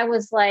that I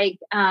was like,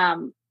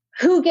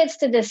 who gets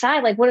to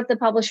decide? Like, what if the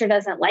publisher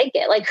doesn't like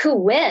it? Like, who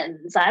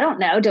wins? I don't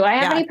know. Do I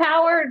have any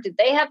power? Do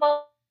they have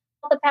all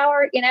the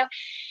power? You know?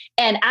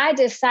 And I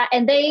decided,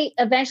 and they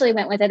eventually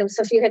went with it. It was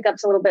a few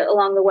hiccups a little bit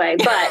along the way,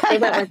 but they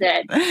went with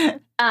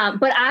it.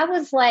 But I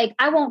was like,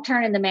 I won't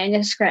turn in the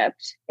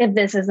manuscript if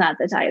this is not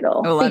the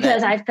title,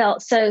 because I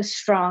felt so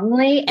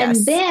strongly. Yes.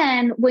 And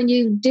then when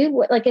you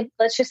do, like, if,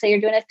 let's just say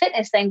you're doing a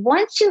fitness thing,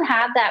 once you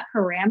have that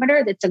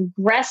parameter that's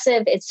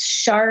aggressive, it's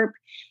sharp,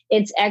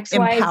 it's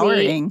XYZ.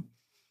 Empowering.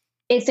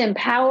 It's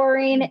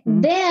empowering.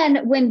 Mm-hmm.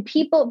 Then when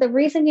people, the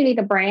reason you need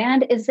a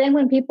brand is then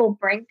when people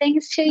bring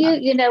things to you,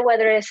 you know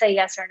whether to say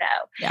yes or no.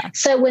 Yeah.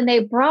 So when they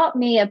brought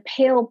me a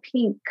pale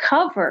pink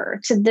cover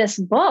to this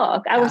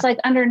book, I was like,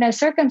 under no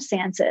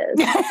circumstances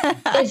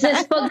is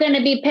this book going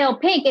to be pale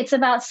pink. It's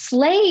about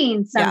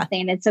slaying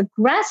something. It's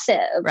aggressive.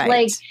 Right.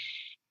 Like,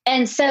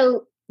 and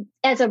so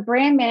as a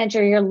brand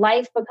manager, your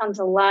life becomes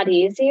a lot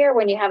easier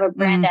when you have a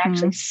brand to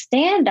actually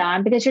stand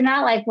on, because you're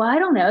not like, well, I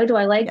don't know. Do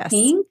I like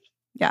pink?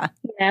 Yeah,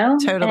 you know,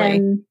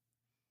 totally.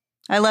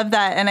 I love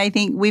that. And I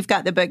think we've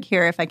got the book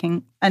here if I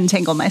can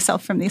untangle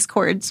myself from these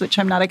cords, which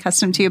I'm not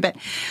accustomed to. But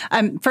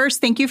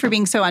first, thank you for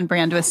being so on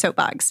brand with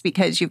Soapbox,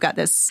 because you've got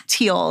this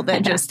teal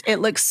that just, it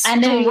looks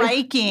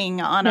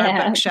striking on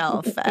our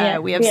bookshelf.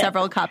 We have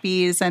several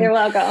copies. And you're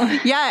welcome.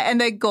 Yeah.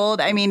 And the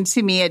gold, I mean,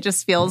 to me, it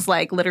just feels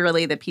like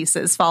literally the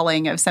pieces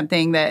falling of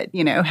something that,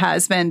 you know,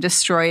 has been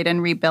destroyed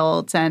and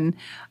rebuilt. And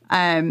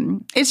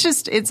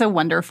it's a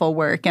wonderful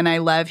work. And I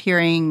love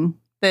hearing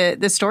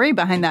the story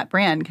behind that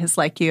brand, because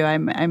like you,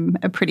 I'm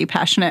a pretty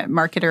passionate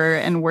marketer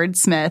and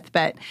wordsmith.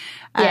 But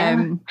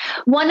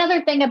one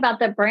other thing about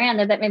the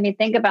brand that made me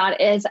think about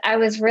is I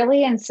was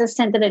really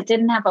insistent that it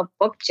didn't have a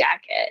book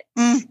jacket.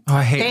 Oh,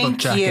 I hate book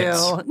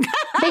jackets.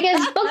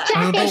 Because book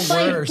jackets,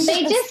 like,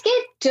 they just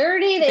get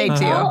dirty. They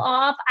fall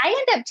off.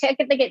 I end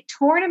up they get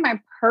torn in my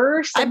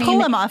purse. I pull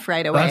them off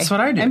right away. That's what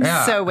I do.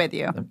 I'm so with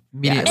you.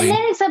 Immediately. And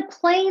then it's a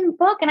plain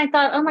book. And I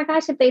thought, oh my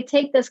gosh, if they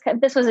take this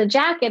was a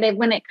jacket,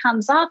 when it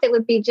comes off, it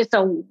would be just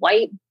a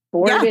white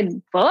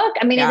boarded book.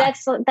 I mean,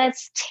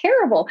 that's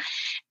terrible.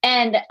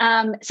 And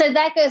so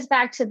that goes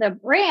back to the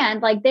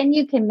brand. Like, then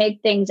you can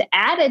make things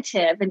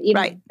additive and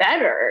even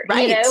better,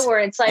 you know, where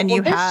it's like,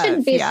 well, this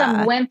shouldn't be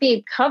some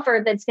wimpy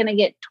cover that's going to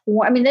get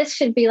torn. I mean, this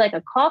should be like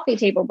a coffee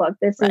table book.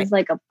 This is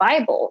like a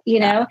Bible, you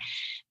know?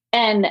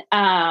 And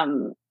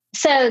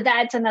so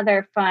that's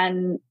another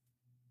fun,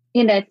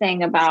 you know,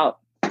 thing about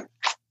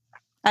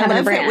I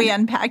love that we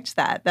unpacked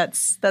that.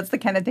 That's the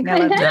kind of thing I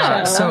love.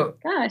 Yeah.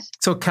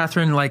 So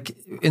Catherine, like,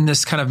 in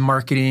this kind of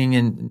marketing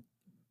and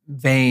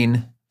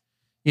vein,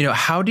 you know,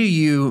 how do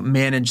you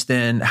manage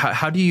then?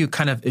 How do you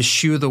kind of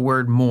eschew the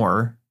word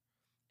more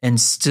and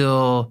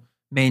still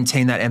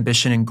maintain that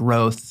ambition and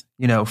growth,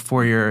 you know,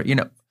 for your, you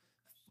know,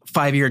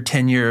 5-year,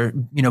 10-year,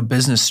 you know,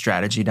 business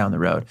strategy down the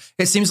road?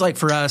 It seems like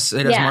for us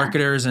as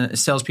marketers and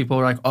salespeople,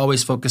 we're like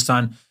always focused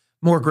on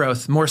more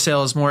growth, more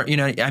sales, more, you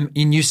know, and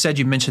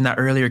you mentioned that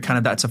earlier, kind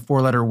of that's a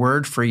 4-letter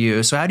word for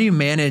you. So how do you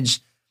manage,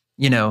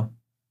 you know,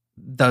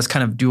 those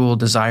kind of dual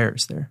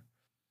desires there?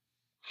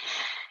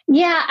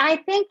 Yeah, I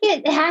think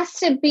it has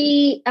to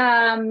be,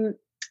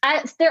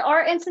 there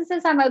are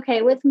instances I'm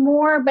okay with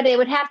more, but it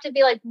would have to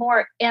be like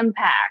more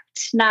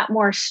impact, not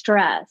more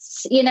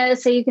stress, you know,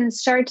 so you can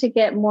start to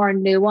get more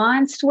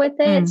nuanced with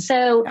it.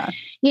 So,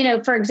 you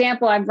know, for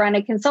example, I've run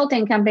a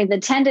consulting company. The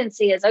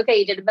tendency is, okay,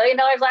 you did $1 million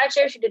last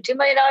year, you did $2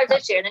 million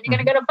this year, and then you're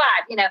going to go to 5,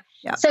 you know.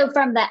 So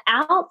from the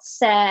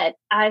outset,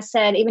 I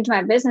said, even to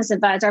my business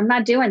advisor, I'm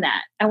not doing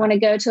that. I want to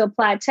go to a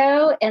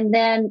plateau, and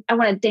then I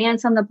want to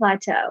dance on the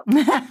plateau.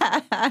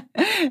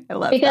 I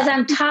love because that.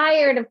 I'm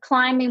tired of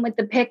climbing with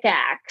the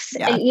pickaxe,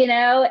 you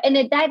know,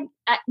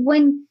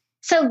 and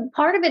so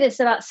part of it is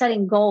about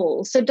setting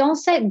goals. So don't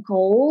set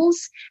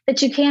goals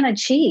that you can't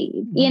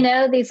achieve, you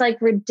know, these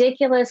like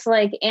ridiculous,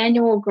 like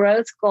annual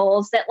growth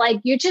goals that like,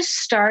 you're just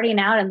starting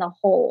out in the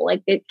hole.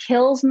 Like, it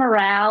kills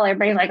morale.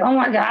 Everybody's like, oh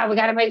my God, we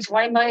got to make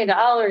 $20 million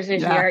this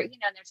year. You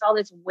know, there's all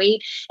this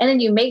weight. And then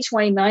you make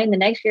 20 million the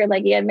next year,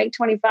 like, make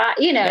 25,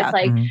 you know, it's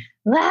like,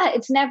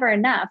 it's never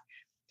enough.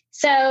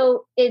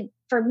 So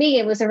for me,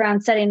 it was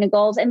around setting the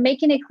goals and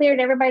making it clear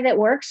to everybody that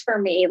works for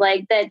me,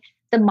 like that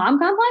the Mom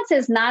Complex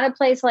is not a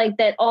place like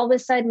that. All of a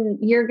sudden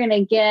you're going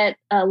to get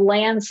a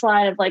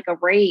landslide of like a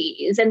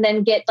raise and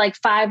then get like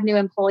 5 new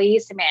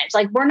employees to manage.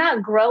 Like, we're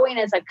not growing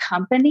as a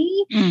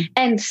company.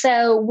 And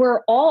so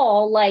we're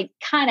all like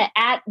kind of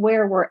at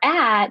where we're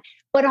at.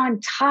 But on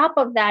top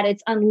of that,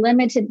 it's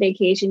unlimited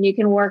vacation. You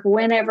can work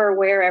whenever,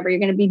 wherever. You're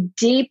going to be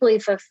deeply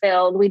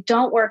fulfilled. We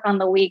don't work on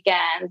the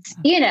weekends.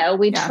 You know,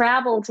 we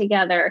travel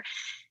together.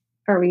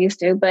 Or we used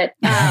to, but,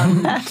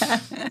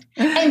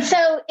 and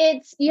so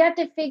you have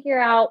to figure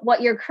out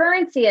what your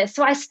currency is.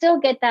 So I still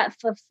get that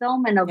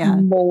fulfillment of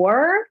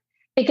more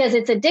because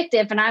it's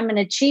addictive and I'm an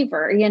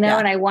achiever, you know,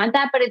 and I want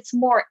that, but it's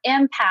more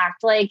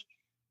impact. Like,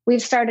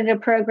 we've started a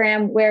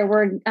program where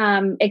we're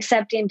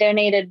accepting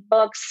donated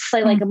books,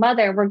 Slay Like a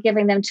Mother. We're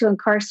giving them to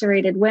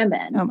incarcerated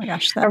women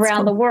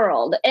around the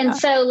world. And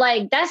so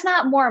like, that's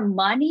not more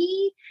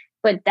money.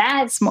 but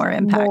that's more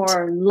impact,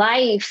 more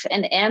life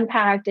and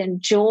impact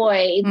and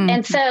joy. Mm-hmm.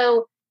 And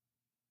so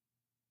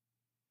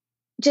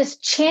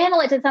just channel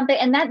it to something.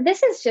 And that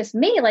this is just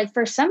me, like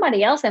for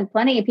somebody else and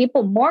plenty of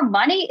people, more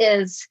money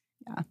is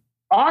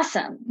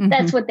awesome. Mm-hmm.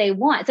 That's what they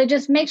want. So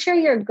just make sure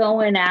you're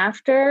going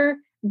after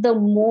the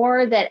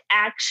more that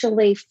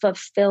actually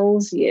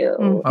fulfills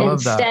you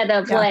instead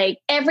of like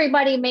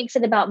everybody makes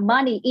it about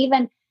money.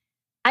 Even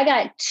I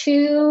got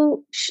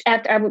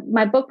after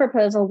my book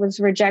proposal was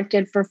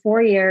rejected for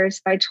 4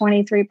 years by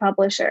 23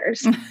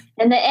 publishers.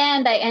 In the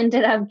end, I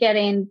ended up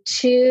getting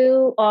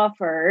 2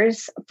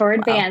 offers for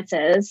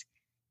advances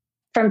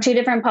from 2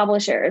 different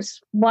publishers.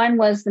 One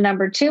was the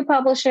number 2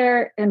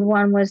 publisher and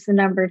one was the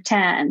number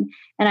 10.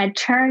 And I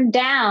turned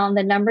down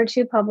the number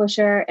 2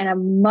 publisher and a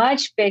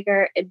much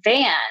bigger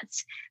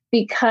advance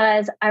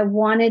because I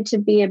wanted to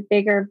be a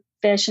bigger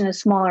fish in a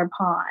smaller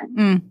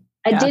pond.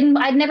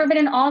 I'd never been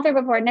an author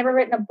before. I'd never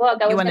written a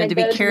book. I was going to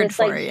be cared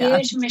for,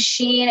 huge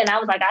machine. And I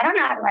was like, I don't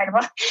know how to write a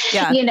book,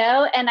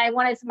 and I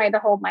wanted somebody to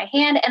hold my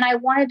hand and I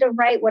wanted to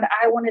write what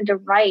I wanted to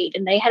write.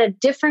 And they had a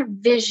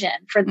different vision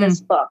for this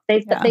book.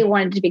 They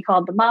wanted it to be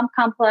called The Mom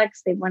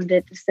Complex. They wanted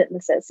it to sit in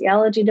the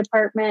sociology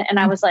department. And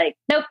I was like,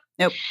 nope.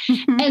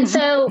 And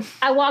so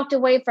I walked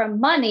away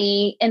from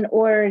money in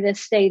order to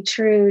stay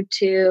true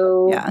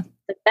to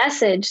the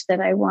message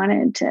that I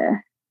wanted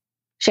to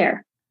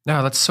share.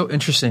 No, that's so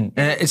interesting.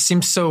 And it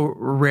seems so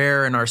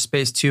rare in our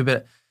space too,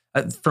 but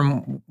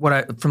from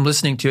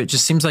listening to it,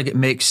 just seems like it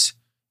makes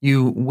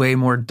you way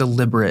more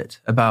deliberate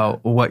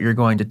about what you're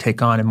going to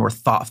take on and more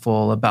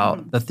thoughtful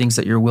about the things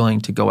that you're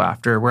willing to go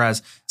after.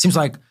 Whereas it seems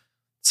like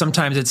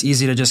sometimes it's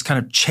easy to just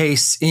kind of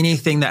chase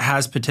anything that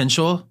has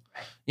potential,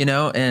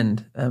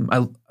 and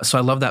I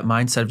love that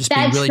mindset of just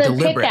being really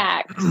deliberate.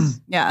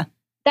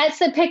 That's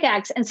the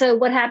pickaxe. And so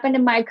what happened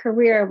in my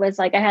career was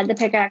like, I had the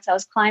pickaxe, I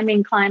was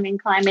climbing,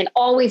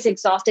 always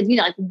exhausted,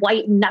 like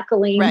white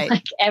knuckling,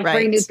 like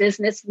every new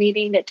business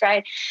meeting to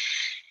try to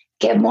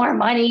get more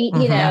money,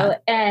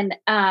 and,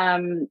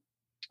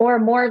 or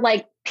more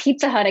like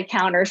Pizza Hut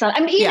account or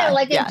something. I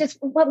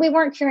mean, we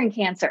weren't curing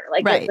cancer.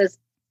 Like it was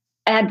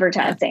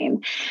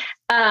advertising.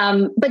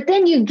 But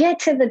then you get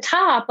to the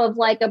top of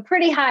like a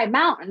pretty high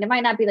mountain. It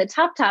might not be the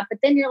top, but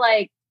then you're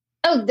like,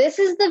 oh, this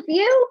is the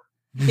view.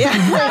 This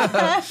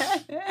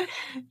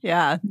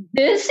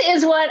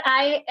is what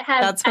I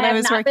have. That's what I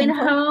was not been for.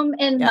 Home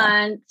in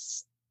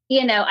months.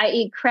 I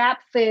eat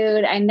crap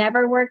food. I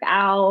never work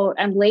out.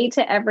 I'm late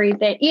to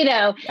everything.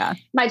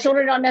 My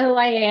children don't know who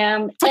I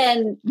am.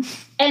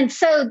 And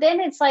so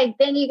then it's like,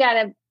 then you got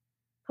to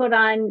put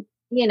on,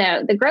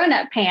 the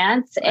grown-up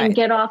pants and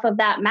get off of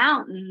that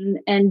mountain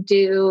and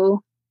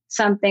do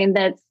something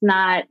that's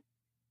not,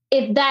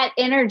 if that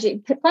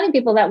energy, plenty of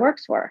people that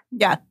works for.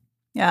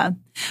 Yeah,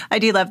 I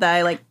do love that.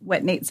 I like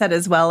what Nate said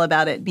as well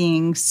about it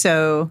being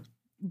so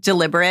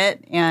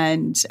deliberate.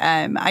 And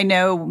I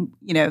know,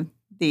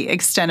 the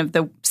extent of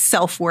the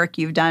self-work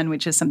you've done,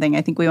 which is something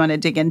I think we want to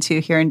dig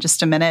into here in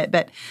just a minute.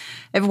 But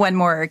I have one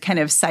more kind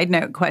of side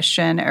note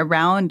question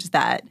around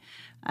that,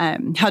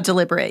 how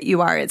deliberate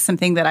you are. It's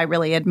something that I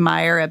really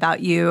admire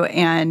about you.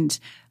 And,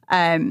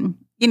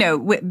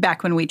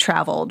 back when we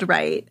traveled,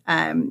 right?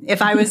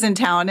 If I was in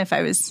town, if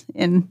I was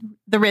in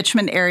the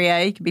Richmond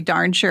area, you could be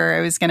darn sure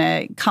I was going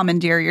to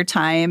commandeer your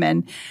time.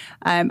 And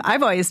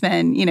I've always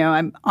been,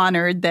 I'm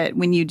honored that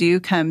when you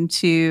do come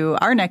to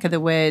our neck of the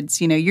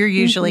woods, you're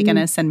usually going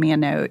to send me a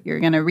note.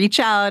 You're going to reach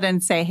out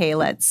and say, hey,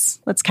 let's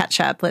catch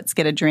up. Let's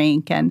get a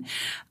drink. And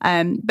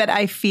but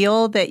I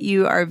feel that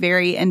you are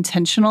very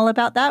intentional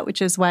about that,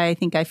 which is why I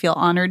think I feel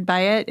honored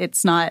by it.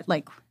 It's not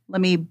like, let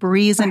me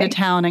breeze into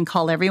town and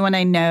call everyone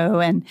I know.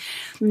 And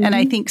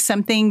I think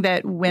something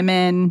that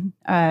women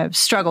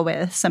struggle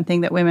with,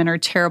 something that women are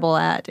terrible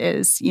at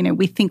is,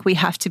 we think we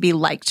have to be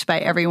liked by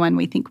everyone.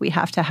 We think we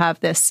have to have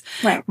this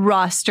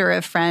roster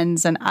of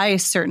friends. And I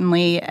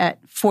certainly at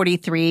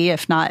 43,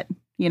 if not,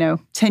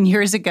 10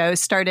 years ago,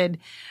 started,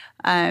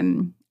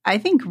 I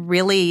think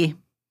really,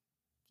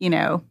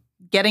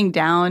 getting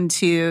down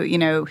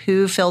to,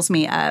 who fills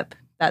me up.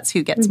 That's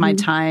who gets my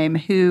time,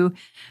 who,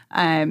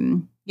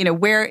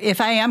 where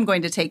if I am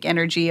going to take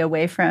energy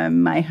away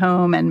from my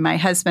home and my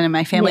husband and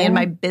my family and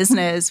my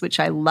business, which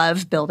I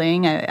love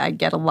building, I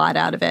get a lot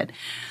out of it,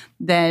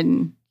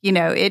 then,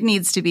 it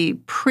needs to be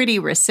pretty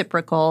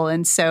reciprocal.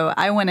 And so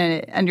I want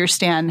to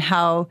understand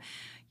how,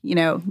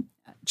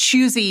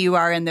 choosy you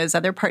are in those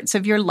other parts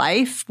of your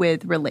life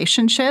with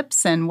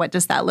relationships, and what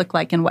does that look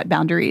like, and what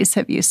boundaries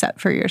have you set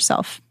for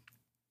yourself?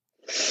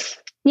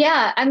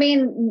 Yeah, I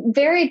mean,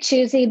 very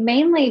choosy,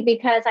 mainly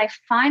because I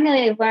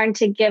finally learned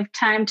to give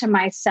time to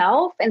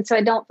myself. And so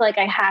I don't feel like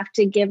I have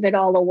to give it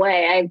all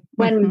away.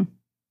 When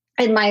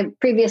in my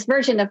previous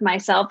version of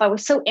myself, I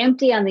was so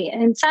empty on the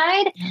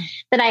inside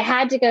that I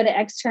had to go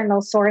to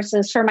external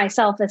sources for my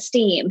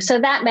self-esteem. So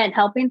that meant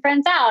helping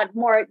friends out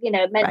more,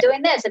 it meant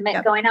doing this. It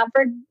meant going out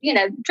for,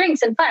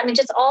 drinks and fun. I mean,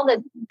 just all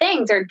the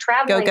things, or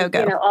traveling,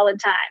 go. All the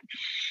time.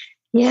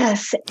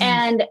 Yes.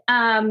 And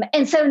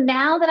so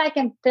now that I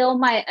can fill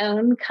my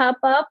own cup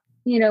up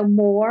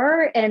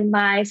more and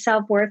my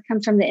self-worth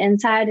comes from the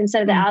inside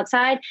instead of the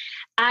outside,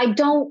 I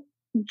don't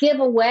give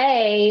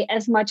away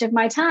as much of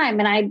my time.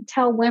 And I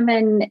tell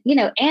women,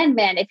 and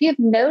men, if you have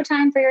no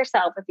time for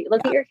yourself, if you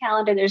look at your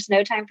calendar, there's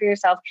no time for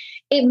yourself,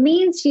 it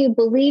means you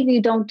believe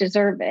you don't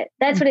deserve it.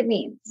 That's what it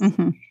means.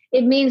 Mm-hmm.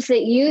 It means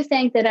that you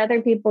think that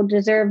other people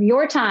deserve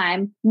your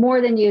time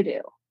more than you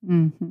do,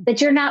 that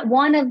you're not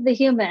one of the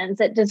humans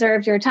that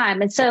deserves your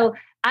time. And so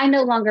I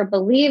no longer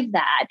believe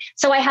that.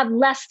 So I have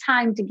less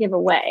time to give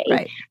away,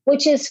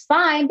 which is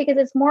fine because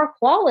it's more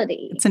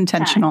quality. It's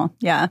intentional. Time.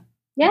 Yeah.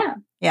 Yeah.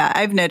 Yeah,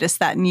 I've noticed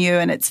that in you.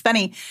 And it's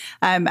funny.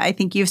 I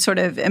think you've sort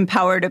of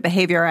empowered a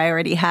behavior I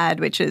already had,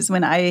 which is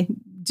when I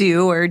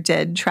do or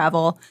did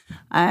travel,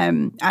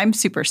 I'm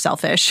super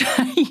selfish.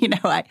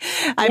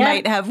 I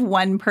might have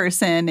one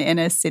person in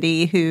a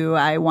city who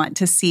I want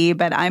to see,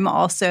 but I'm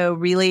also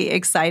really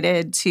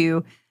excited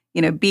to,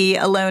 be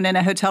alone in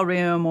a hotel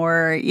room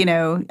or,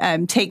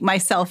 take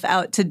myself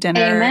out to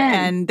dinner.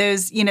 Amen.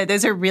 And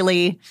those are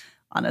really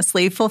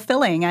honestly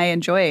fulfilling. I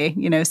enjoy,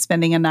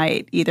 spending a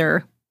night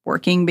either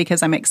working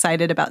because I'm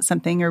excited about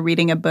something or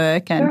reading a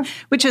book, and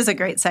which is a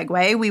great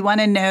segue. We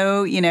want to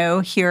know,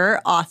 here,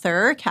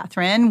 author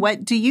Catherine,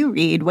 what do you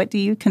read? What do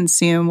you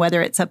consume?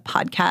 Whether it's a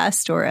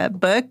podcast or a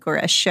book or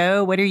a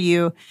show, what are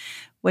you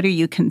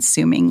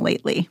consuming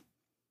lately?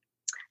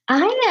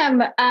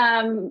 I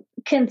am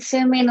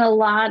consuming a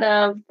lot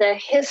of the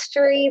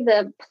history,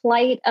 the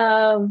plight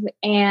of,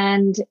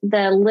 and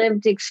the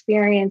lived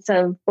experience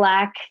of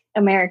Black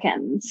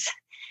Americans.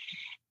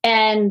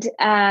 And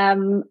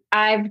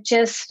I've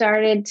just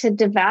started to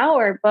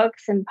devour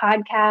books and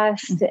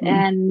podcasts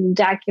and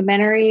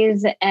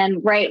documentaries.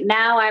 And right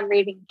now I'm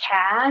reading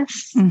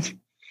Caste.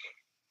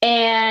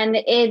 And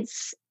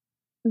it's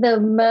the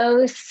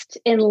most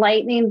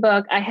enlightening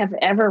book I have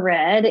ever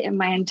read in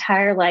my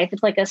entire life.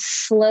 It's like a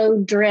slow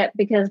drip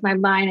because my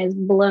mind is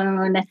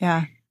blown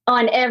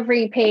on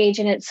every page.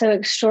 And it's so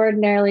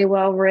extraordinarily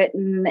well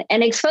written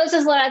and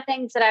exposes a lot of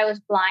things that I was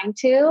blind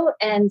to.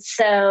 And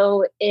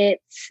so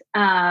it's,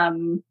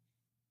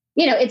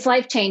 it's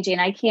life-changing.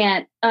 I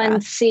can't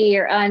unsee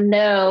or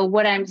unknow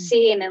what I'm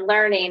seeing and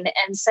learning.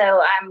 And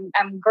so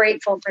I'm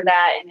grateful for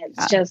that. And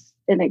it's just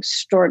an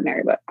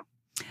extraordinary book.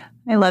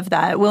 I love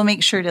that. We'll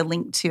make sure to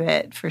link to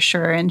it for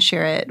sure and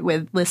share it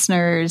with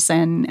listeners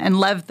and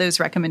love those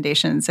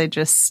recommendations. I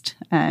just,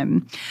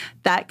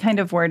 that kind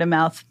of word of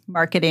mouth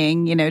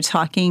marketing,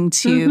 talking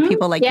to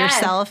people like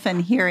yourself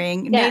and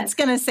hearing, Nate's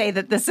going to say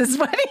that this is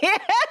what he is.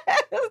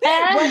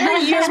 What are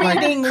you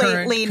reading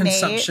lately,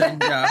 Nate?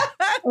 Yeah.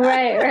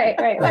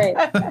 Right.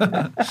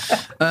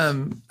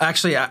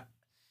 Actually,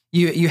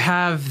 you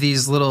have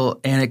these little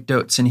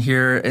anecdotes in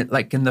here,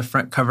 like in the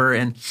front cover.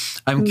 And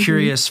I'm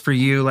curious for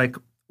you, like,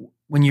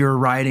 when you were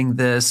writing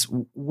this,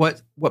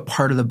 what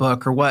part of the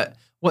book or what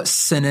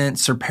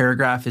sentence or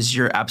paragraph is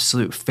your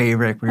absolute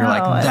favorite where you're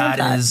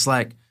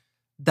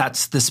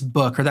that's this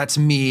book or that's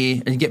me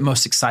and you get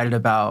most excited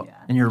about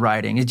in your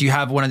writing? Do you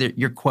have one of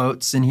your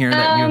quotes in here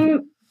that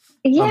you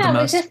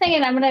I was just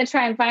thinking I'm going to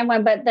try and find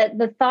one, but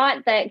the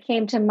thought that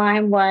came to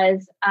mind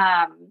was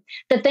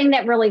the thing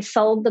that really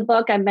sold the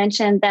book. I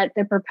mentioned that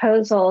the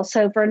proposal.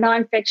 So for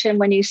nonfiction,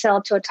 when you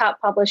sell to a top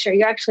publisher,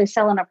 you're actually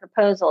selling a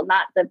proposal,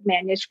 not the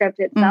manuscript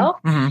itself.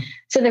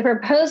 So the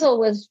proposal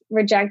was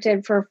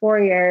rejected for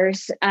 4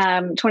 years,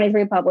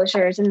 23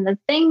 publishers. And the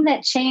thing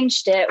that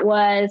changed it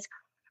was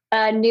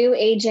a new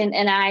agent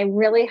and I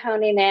really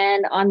honing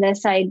in on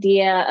this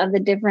idea of the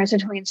difference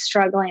between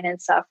struggling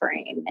and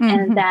suffering,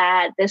 and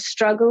that the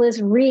struggle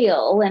is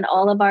real in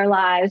all of our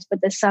lives, but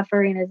the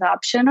suffering is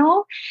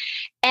optional.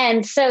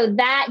 And so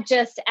that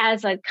just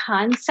as a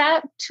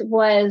concept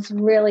was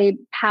really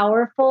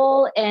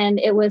powerful. And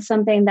it was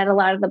something that a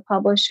lot of the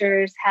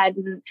publishers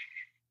hadn't,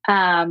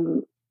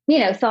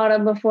 thought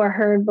of before,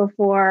 heard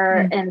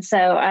before. And so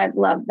I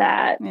love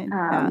that.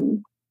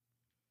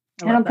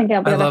 I don't think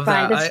I'll be able to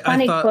find this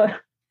funny quote.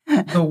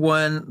 The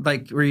one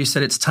like where you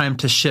said it's time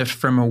to shift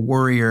from a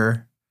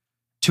warrior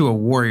to a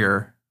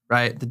warrior,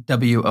 right? The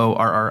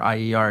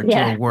WORRIER to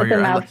a warrior. It's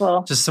a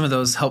mouthful. Just some of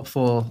those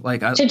helpful,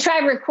 like I should try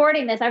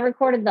recording this. I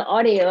recorded the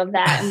audio of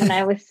that, and when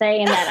I was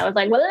saying that, I was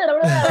like, "Well, I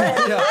love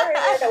that.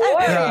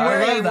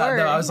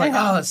 Though. I was like,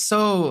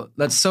 "Oh,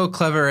 that's so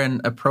clever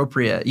and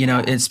appropriate."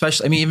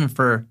 Especially, even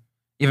for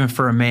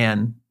a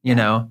man,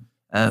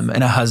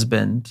 and a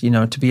husband,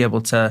 to be able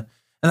to.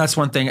 And that's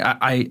one thing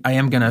I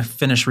am going to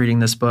finish reading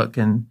this book,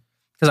 and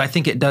because I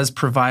think it does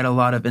provide a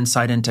lot of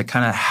insight into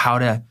kind of how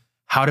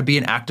to be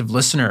an active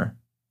listener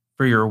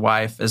for your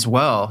wife as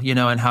well,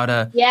 and how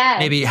to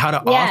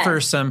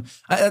offer some.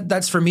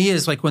 That's for me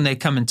is like when they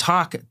come and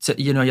talk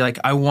to, you're like,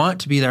 I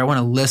want to be there, I want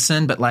to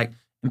listen, but like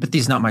empathy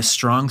is not my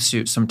strong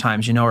suit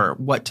sometimes, or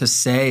what to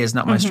say is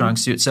not my strong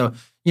suit. So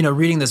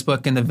reading this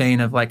book in the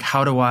vein of like,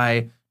 how do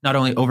I not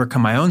only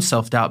overcome my own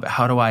self-doubt, but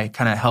how do I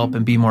kind of help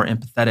and be more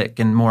empathetic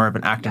and more of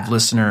an active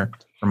listener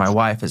for my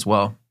wife as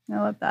well? I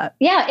love that.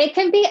 Yeah, it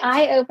can be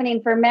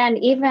eye-opening for men.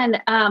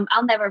 Even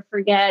I'll never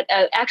forget,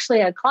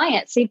 actually a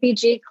client,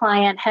 CPG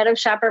client, head of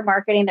shopper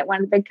marketing at one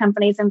of the big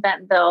companies in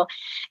Bentonville.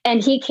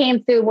 And he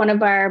came through one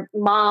of our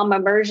mom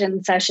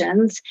immersion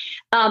sessions,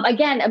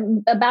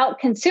 again,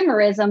 about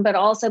consumerism, but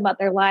also about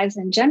their lives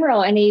in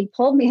general. And he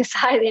pulled me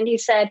aside and he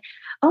said,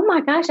 oh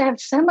my gosh, I have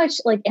so much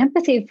like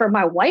empathy for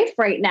my wife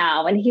right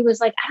now. And he was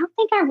like, I don't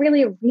think I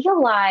really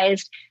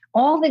realized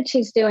all that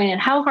she's doing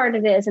and how hard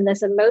it is and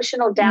this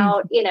emotional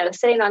doubt,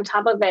 sitting on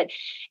top of it.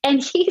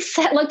 And he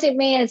looked at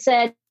me and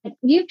said,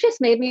 you've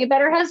just made me a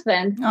better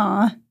husband.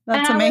 Aw,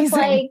 that's and I amazing. was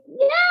like,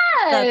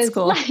 yes. That's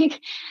cool.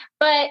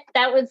 But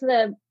that was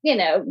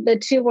the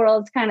two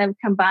worlds kind of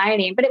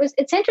combining. But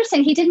it's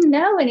interesting. He didn't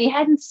know and he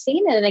hadn't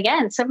seen it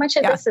again. So much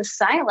of this is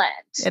silent.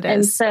 It is.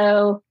 And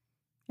so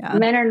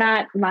men are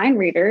not mind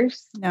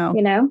readers.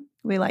 No.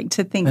 We like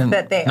to think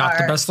that they not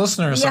are. the best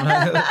listeners. Yeah.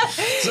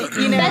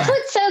 That's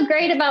what's so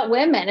great about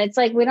women. It's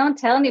like we don't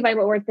tell anybody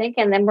what we're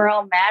thinking, then we're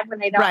all mad when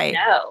they don't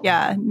know.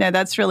 Yeah. No,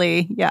 that's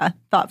really,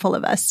 thoughtful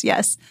of us.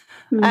 Yes.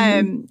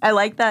 Mm-hmm. I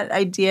like that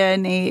idea,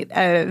 Nate,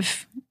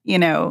 of,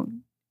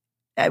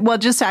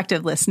 just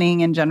active listening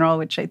in general,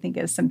 which I think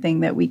is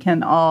something that we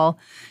can all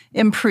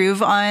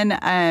improve on.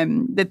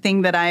 The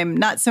thing that I'm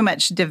not so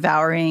much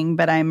devouring,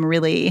 but I'm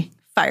really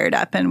fired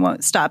up and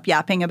won't stop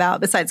yapping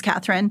about, besides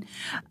Catherine,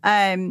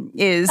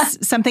 is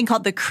something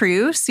called the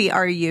Crew,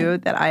 CRU,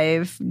 that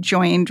I've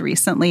joined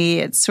recently.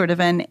 It's sort of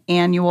an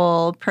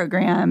annual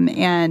program,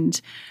 and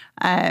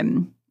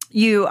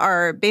you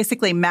are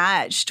basically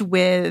matched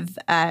with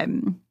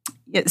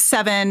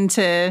 7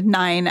 to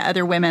 9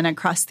 other women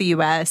across the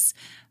U.S.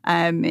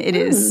 It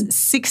is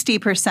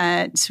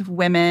 60%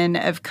 women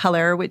of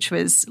color, which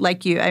was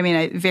like you. I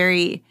mean,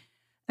 very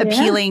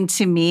appealing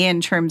to me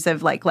in terms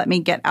of like, let me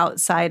get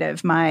outside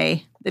of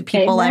the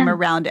people I'm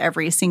around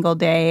every single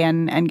day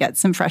and get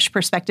some fresh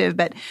perspective.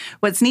 But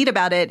what's neat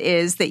about it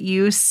is that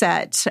you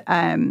set,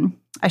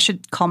 I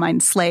should call mine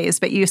slays,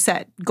 but you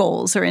set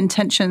goals or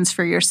intentions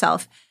for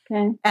yourself.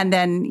 Okay. And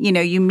then,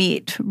 you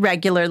meet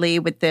regularly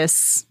with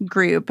this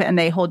group and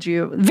they hold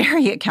you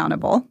very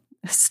accountable.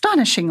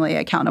 Astonishingly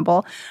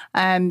accountable.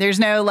 There's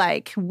no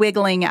like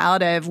wiggling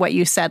out of what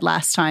you said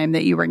last time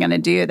that you were going to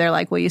do. They're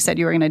like, well, you said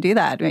you were going to do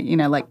that,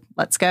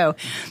 let's go.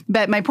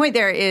 But my point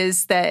there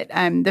is that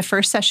the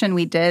first session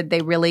we did,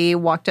 they really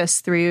walked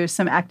us through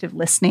some active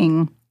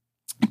listening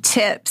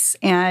tips.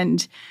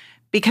 And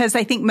because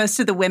I think most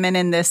of the women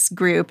in this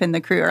group and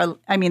the crew are,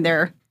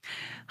 they're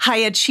high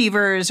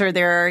achievers or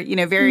they're,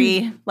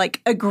 very like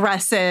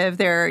aggressive.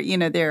 They're,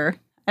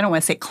 I don't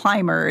want to say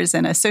climbers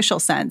in a social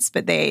sense,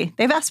 but they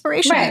have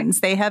aspirations.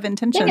 Right. They have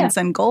intentions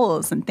and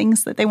goals and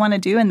things that they want to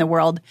do in the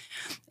world.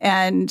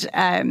 And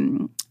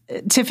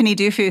Tiffany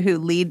Dufu, who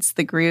leads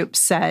the group,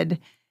 said,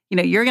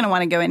 you're going to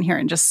want to go in here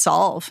and just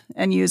solve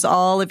and use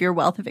all of your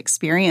wealth of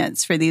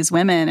experience for these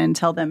women and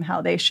tell them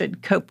how they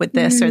should cope with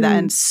this or that.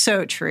 And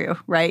so true,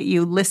 right?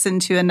 You listen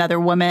to another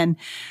woman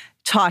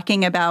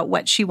talking about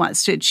what she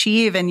wants to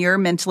achieve, and you're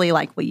mentally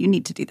like, well, you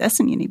need to do this,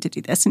 and you need to do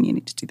this, and you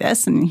need to do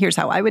this, and here's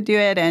how I would do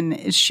it.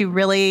 And she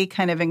really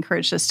kind of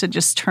encouraged us to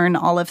just turn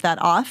all of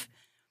that off.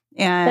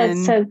 And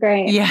that's so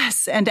great.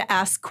 Yes, and to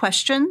ask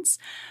questions,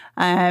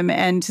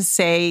 and to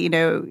say,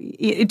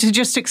 to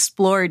just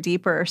explore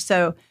deeper.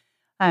 So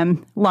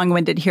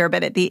long-winded here,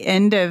 but at the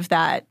end of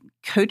that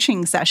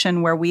coaching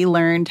session where we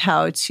learned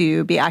how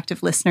to be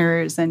active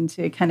listeners and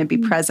to kind of be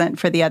present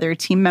for the other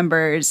team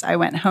members, I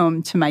went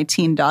home to my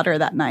teen daughter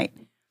that night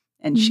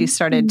and she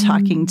started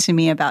talking to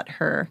me about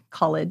her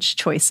college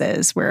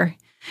choices, where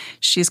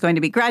she's going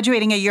to be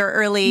graduating a year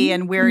early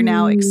and we're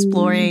now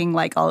exploring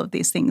like all of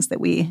these things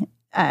that we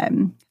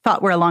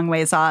thought were a long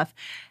ways off.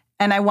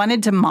 And I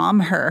wanted to mom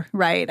her,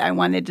 right? I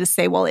wanted to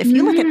say, well, if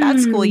you look at that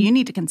school, you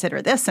need to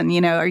consider this. And,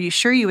 are you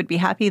sure you would be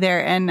happy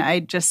there? And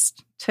I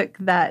just took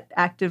that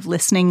active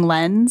listening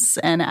lens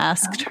and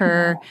asked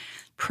her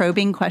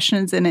probing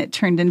questions. And it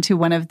turned into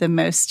one of the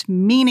most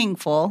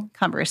meaningful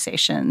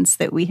conversations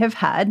that we have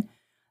had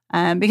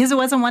because it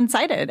wasn't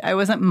one-sided. I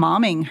wasn't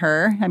momming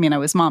her. I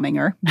was momming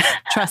her,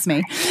 trust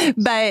me.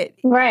 But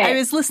I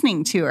was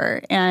listening to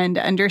her and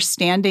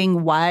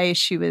understanding why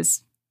she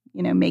was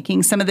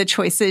making some of the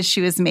choices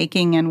she was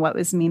making and what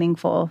was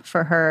meaningful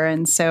for her.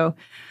 And so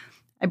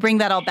I bring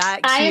that all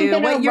back to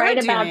what you're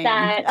doing. About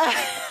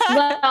that.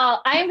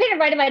 Well, I'm going to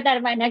write about that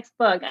in my next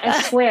book. I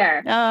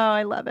swear. Oh,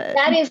 I love it.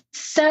 That is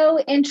so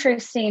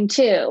interesting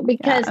too,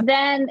 because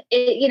then,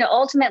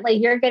 ultimately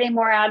you're getting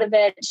more out of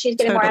it. She's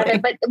getting more out of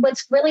it. But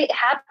what's really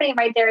happening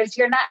right there is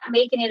you're not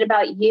making it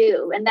about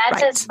you. And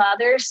that's as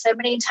mothers so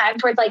many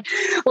times where it's like,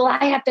 well,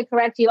 I have to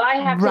correct you. I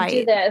have to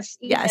do this.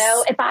 You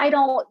know, if I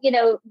don't,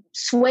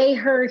 sway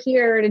her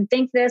here to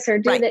think this or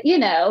do that,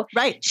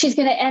 she's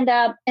going to end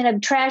up in a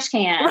trash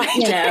can,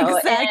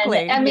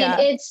 Exactly. And,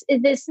 it's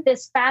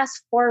this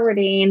fast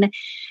forwarding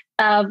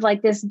of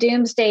like this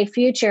doomsday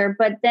future.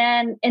 But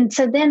then in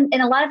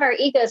a lot of our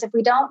egos, if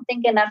we don't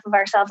think enough of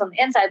ourselves on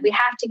the inside, we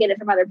have to get it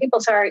from other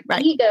people. So our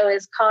ego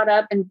is caught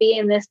up in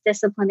being this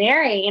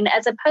disciplinarian,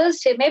 as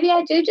opposed to maybe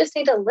I do just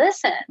need to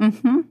listen.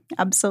 Mm-hmm.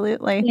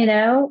 Absolutely.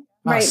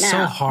 Right now.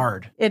 So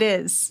hard. It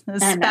is.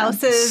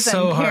 Spouses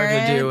so and parents.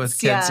 hard to do with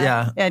kids.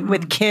 Yeah. And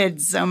with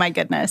kids. Oh my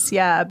goodness.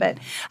 Yeah. But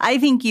I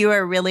think you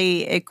are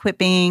really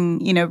equipping,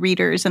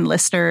 readers and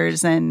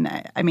listeners and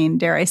I mean,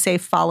 dare I say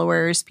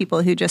followers,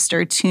 people who just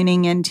are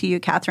tuning into you,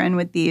 Catherine,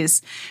 with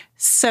these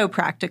so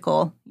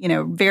practical,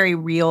 very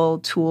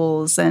real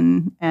tools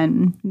and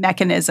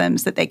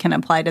mechanisms that they can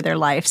apply to their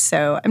life.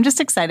 So I'm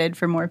just excited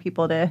for more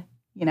people to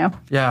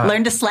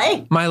learn to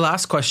slay. My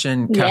last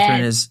question,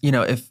 Catherine, is,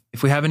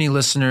 if we have any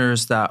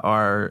listeners that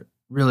are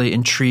really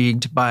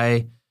intrigued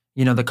by,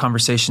 the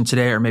conversation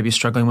today, or maybe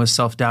struggling with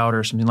self-doubt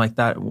or something like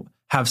that,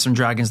 have some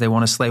dragons they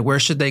want to slay, where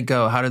should they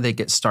go? How do they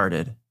get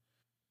started?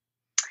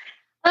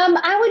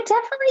 I would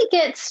definitely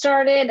get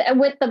started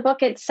with the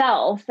book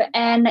itself.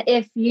 And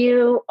if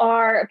you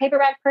are a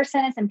paperback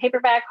person, it's in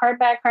paperback,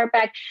 hardback,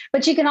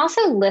 but you can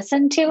also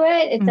listen to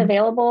it. It's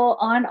available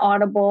on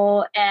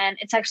Audible, and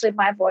it's actually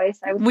my voice.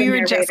 We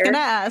were just going to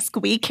ask.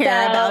 We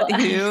care about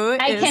who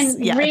I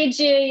can read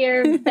you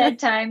your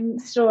bedtime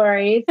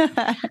stories.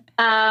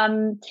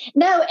 And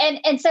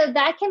so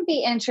that can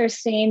be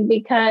interesting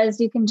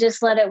because you can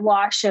just let it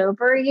wash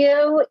over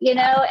you, and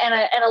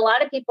a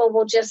lot of people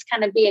will just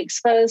kind of be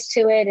exposed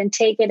to it and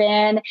take it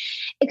in,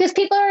 because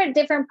people are at a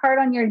different part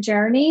on your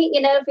journey.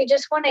 If you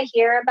just want to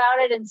hear about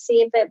it and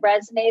see if it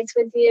resonates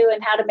with you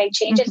and how to make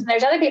changes. And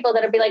there's other people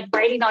that will be like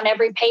writing on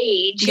every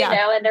page,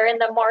 and they're in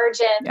the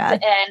margins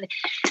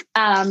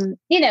and,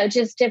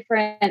 just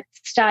different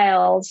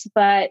styles.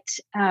 But,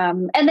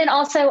 and then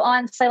also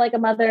on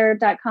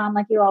slaylikeamother.com,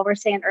 like you all were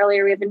saying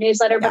earlier, we have a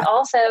newsletter, but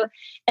also,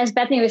 as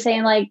Bethany was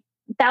saying, like,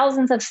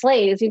 thousands of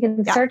slays. You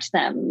can search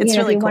them. It's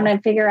really if you cool. want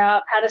to figure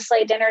out how to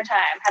slay dinner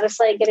time, how to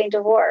slay getting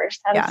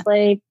divorced, how to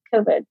slay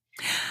COVID.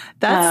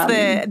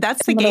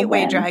 That's the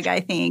gateway drug,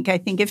 I think. I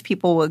think if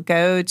people will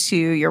go to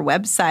your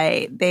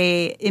website,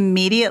 they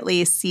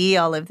immediately see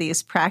all of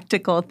these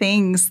practical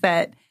things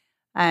that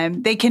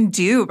they can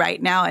do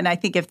right now. And I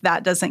think if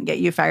that doesn't get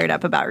you fired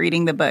up about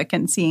reading the book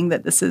and seeing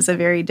that this is a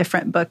very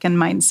different book and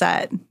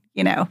mindset,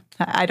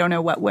 I don't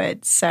know what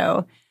would.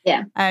 So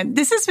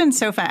this has been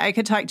so fun. I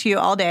could talk to you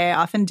all day. I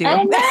often do.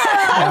 I know.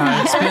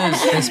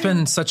 It's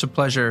been such a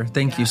pleasure.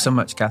 Thank you so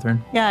much,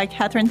 Catherine. Yeah,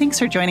 Catherine, thanks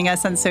for joining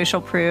us on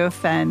Social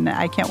Proof. And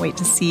I can't wait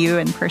to see you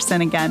in person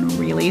again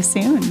really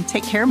soon.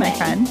 Take care, my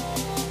friend.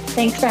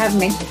 Thanks for having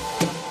me.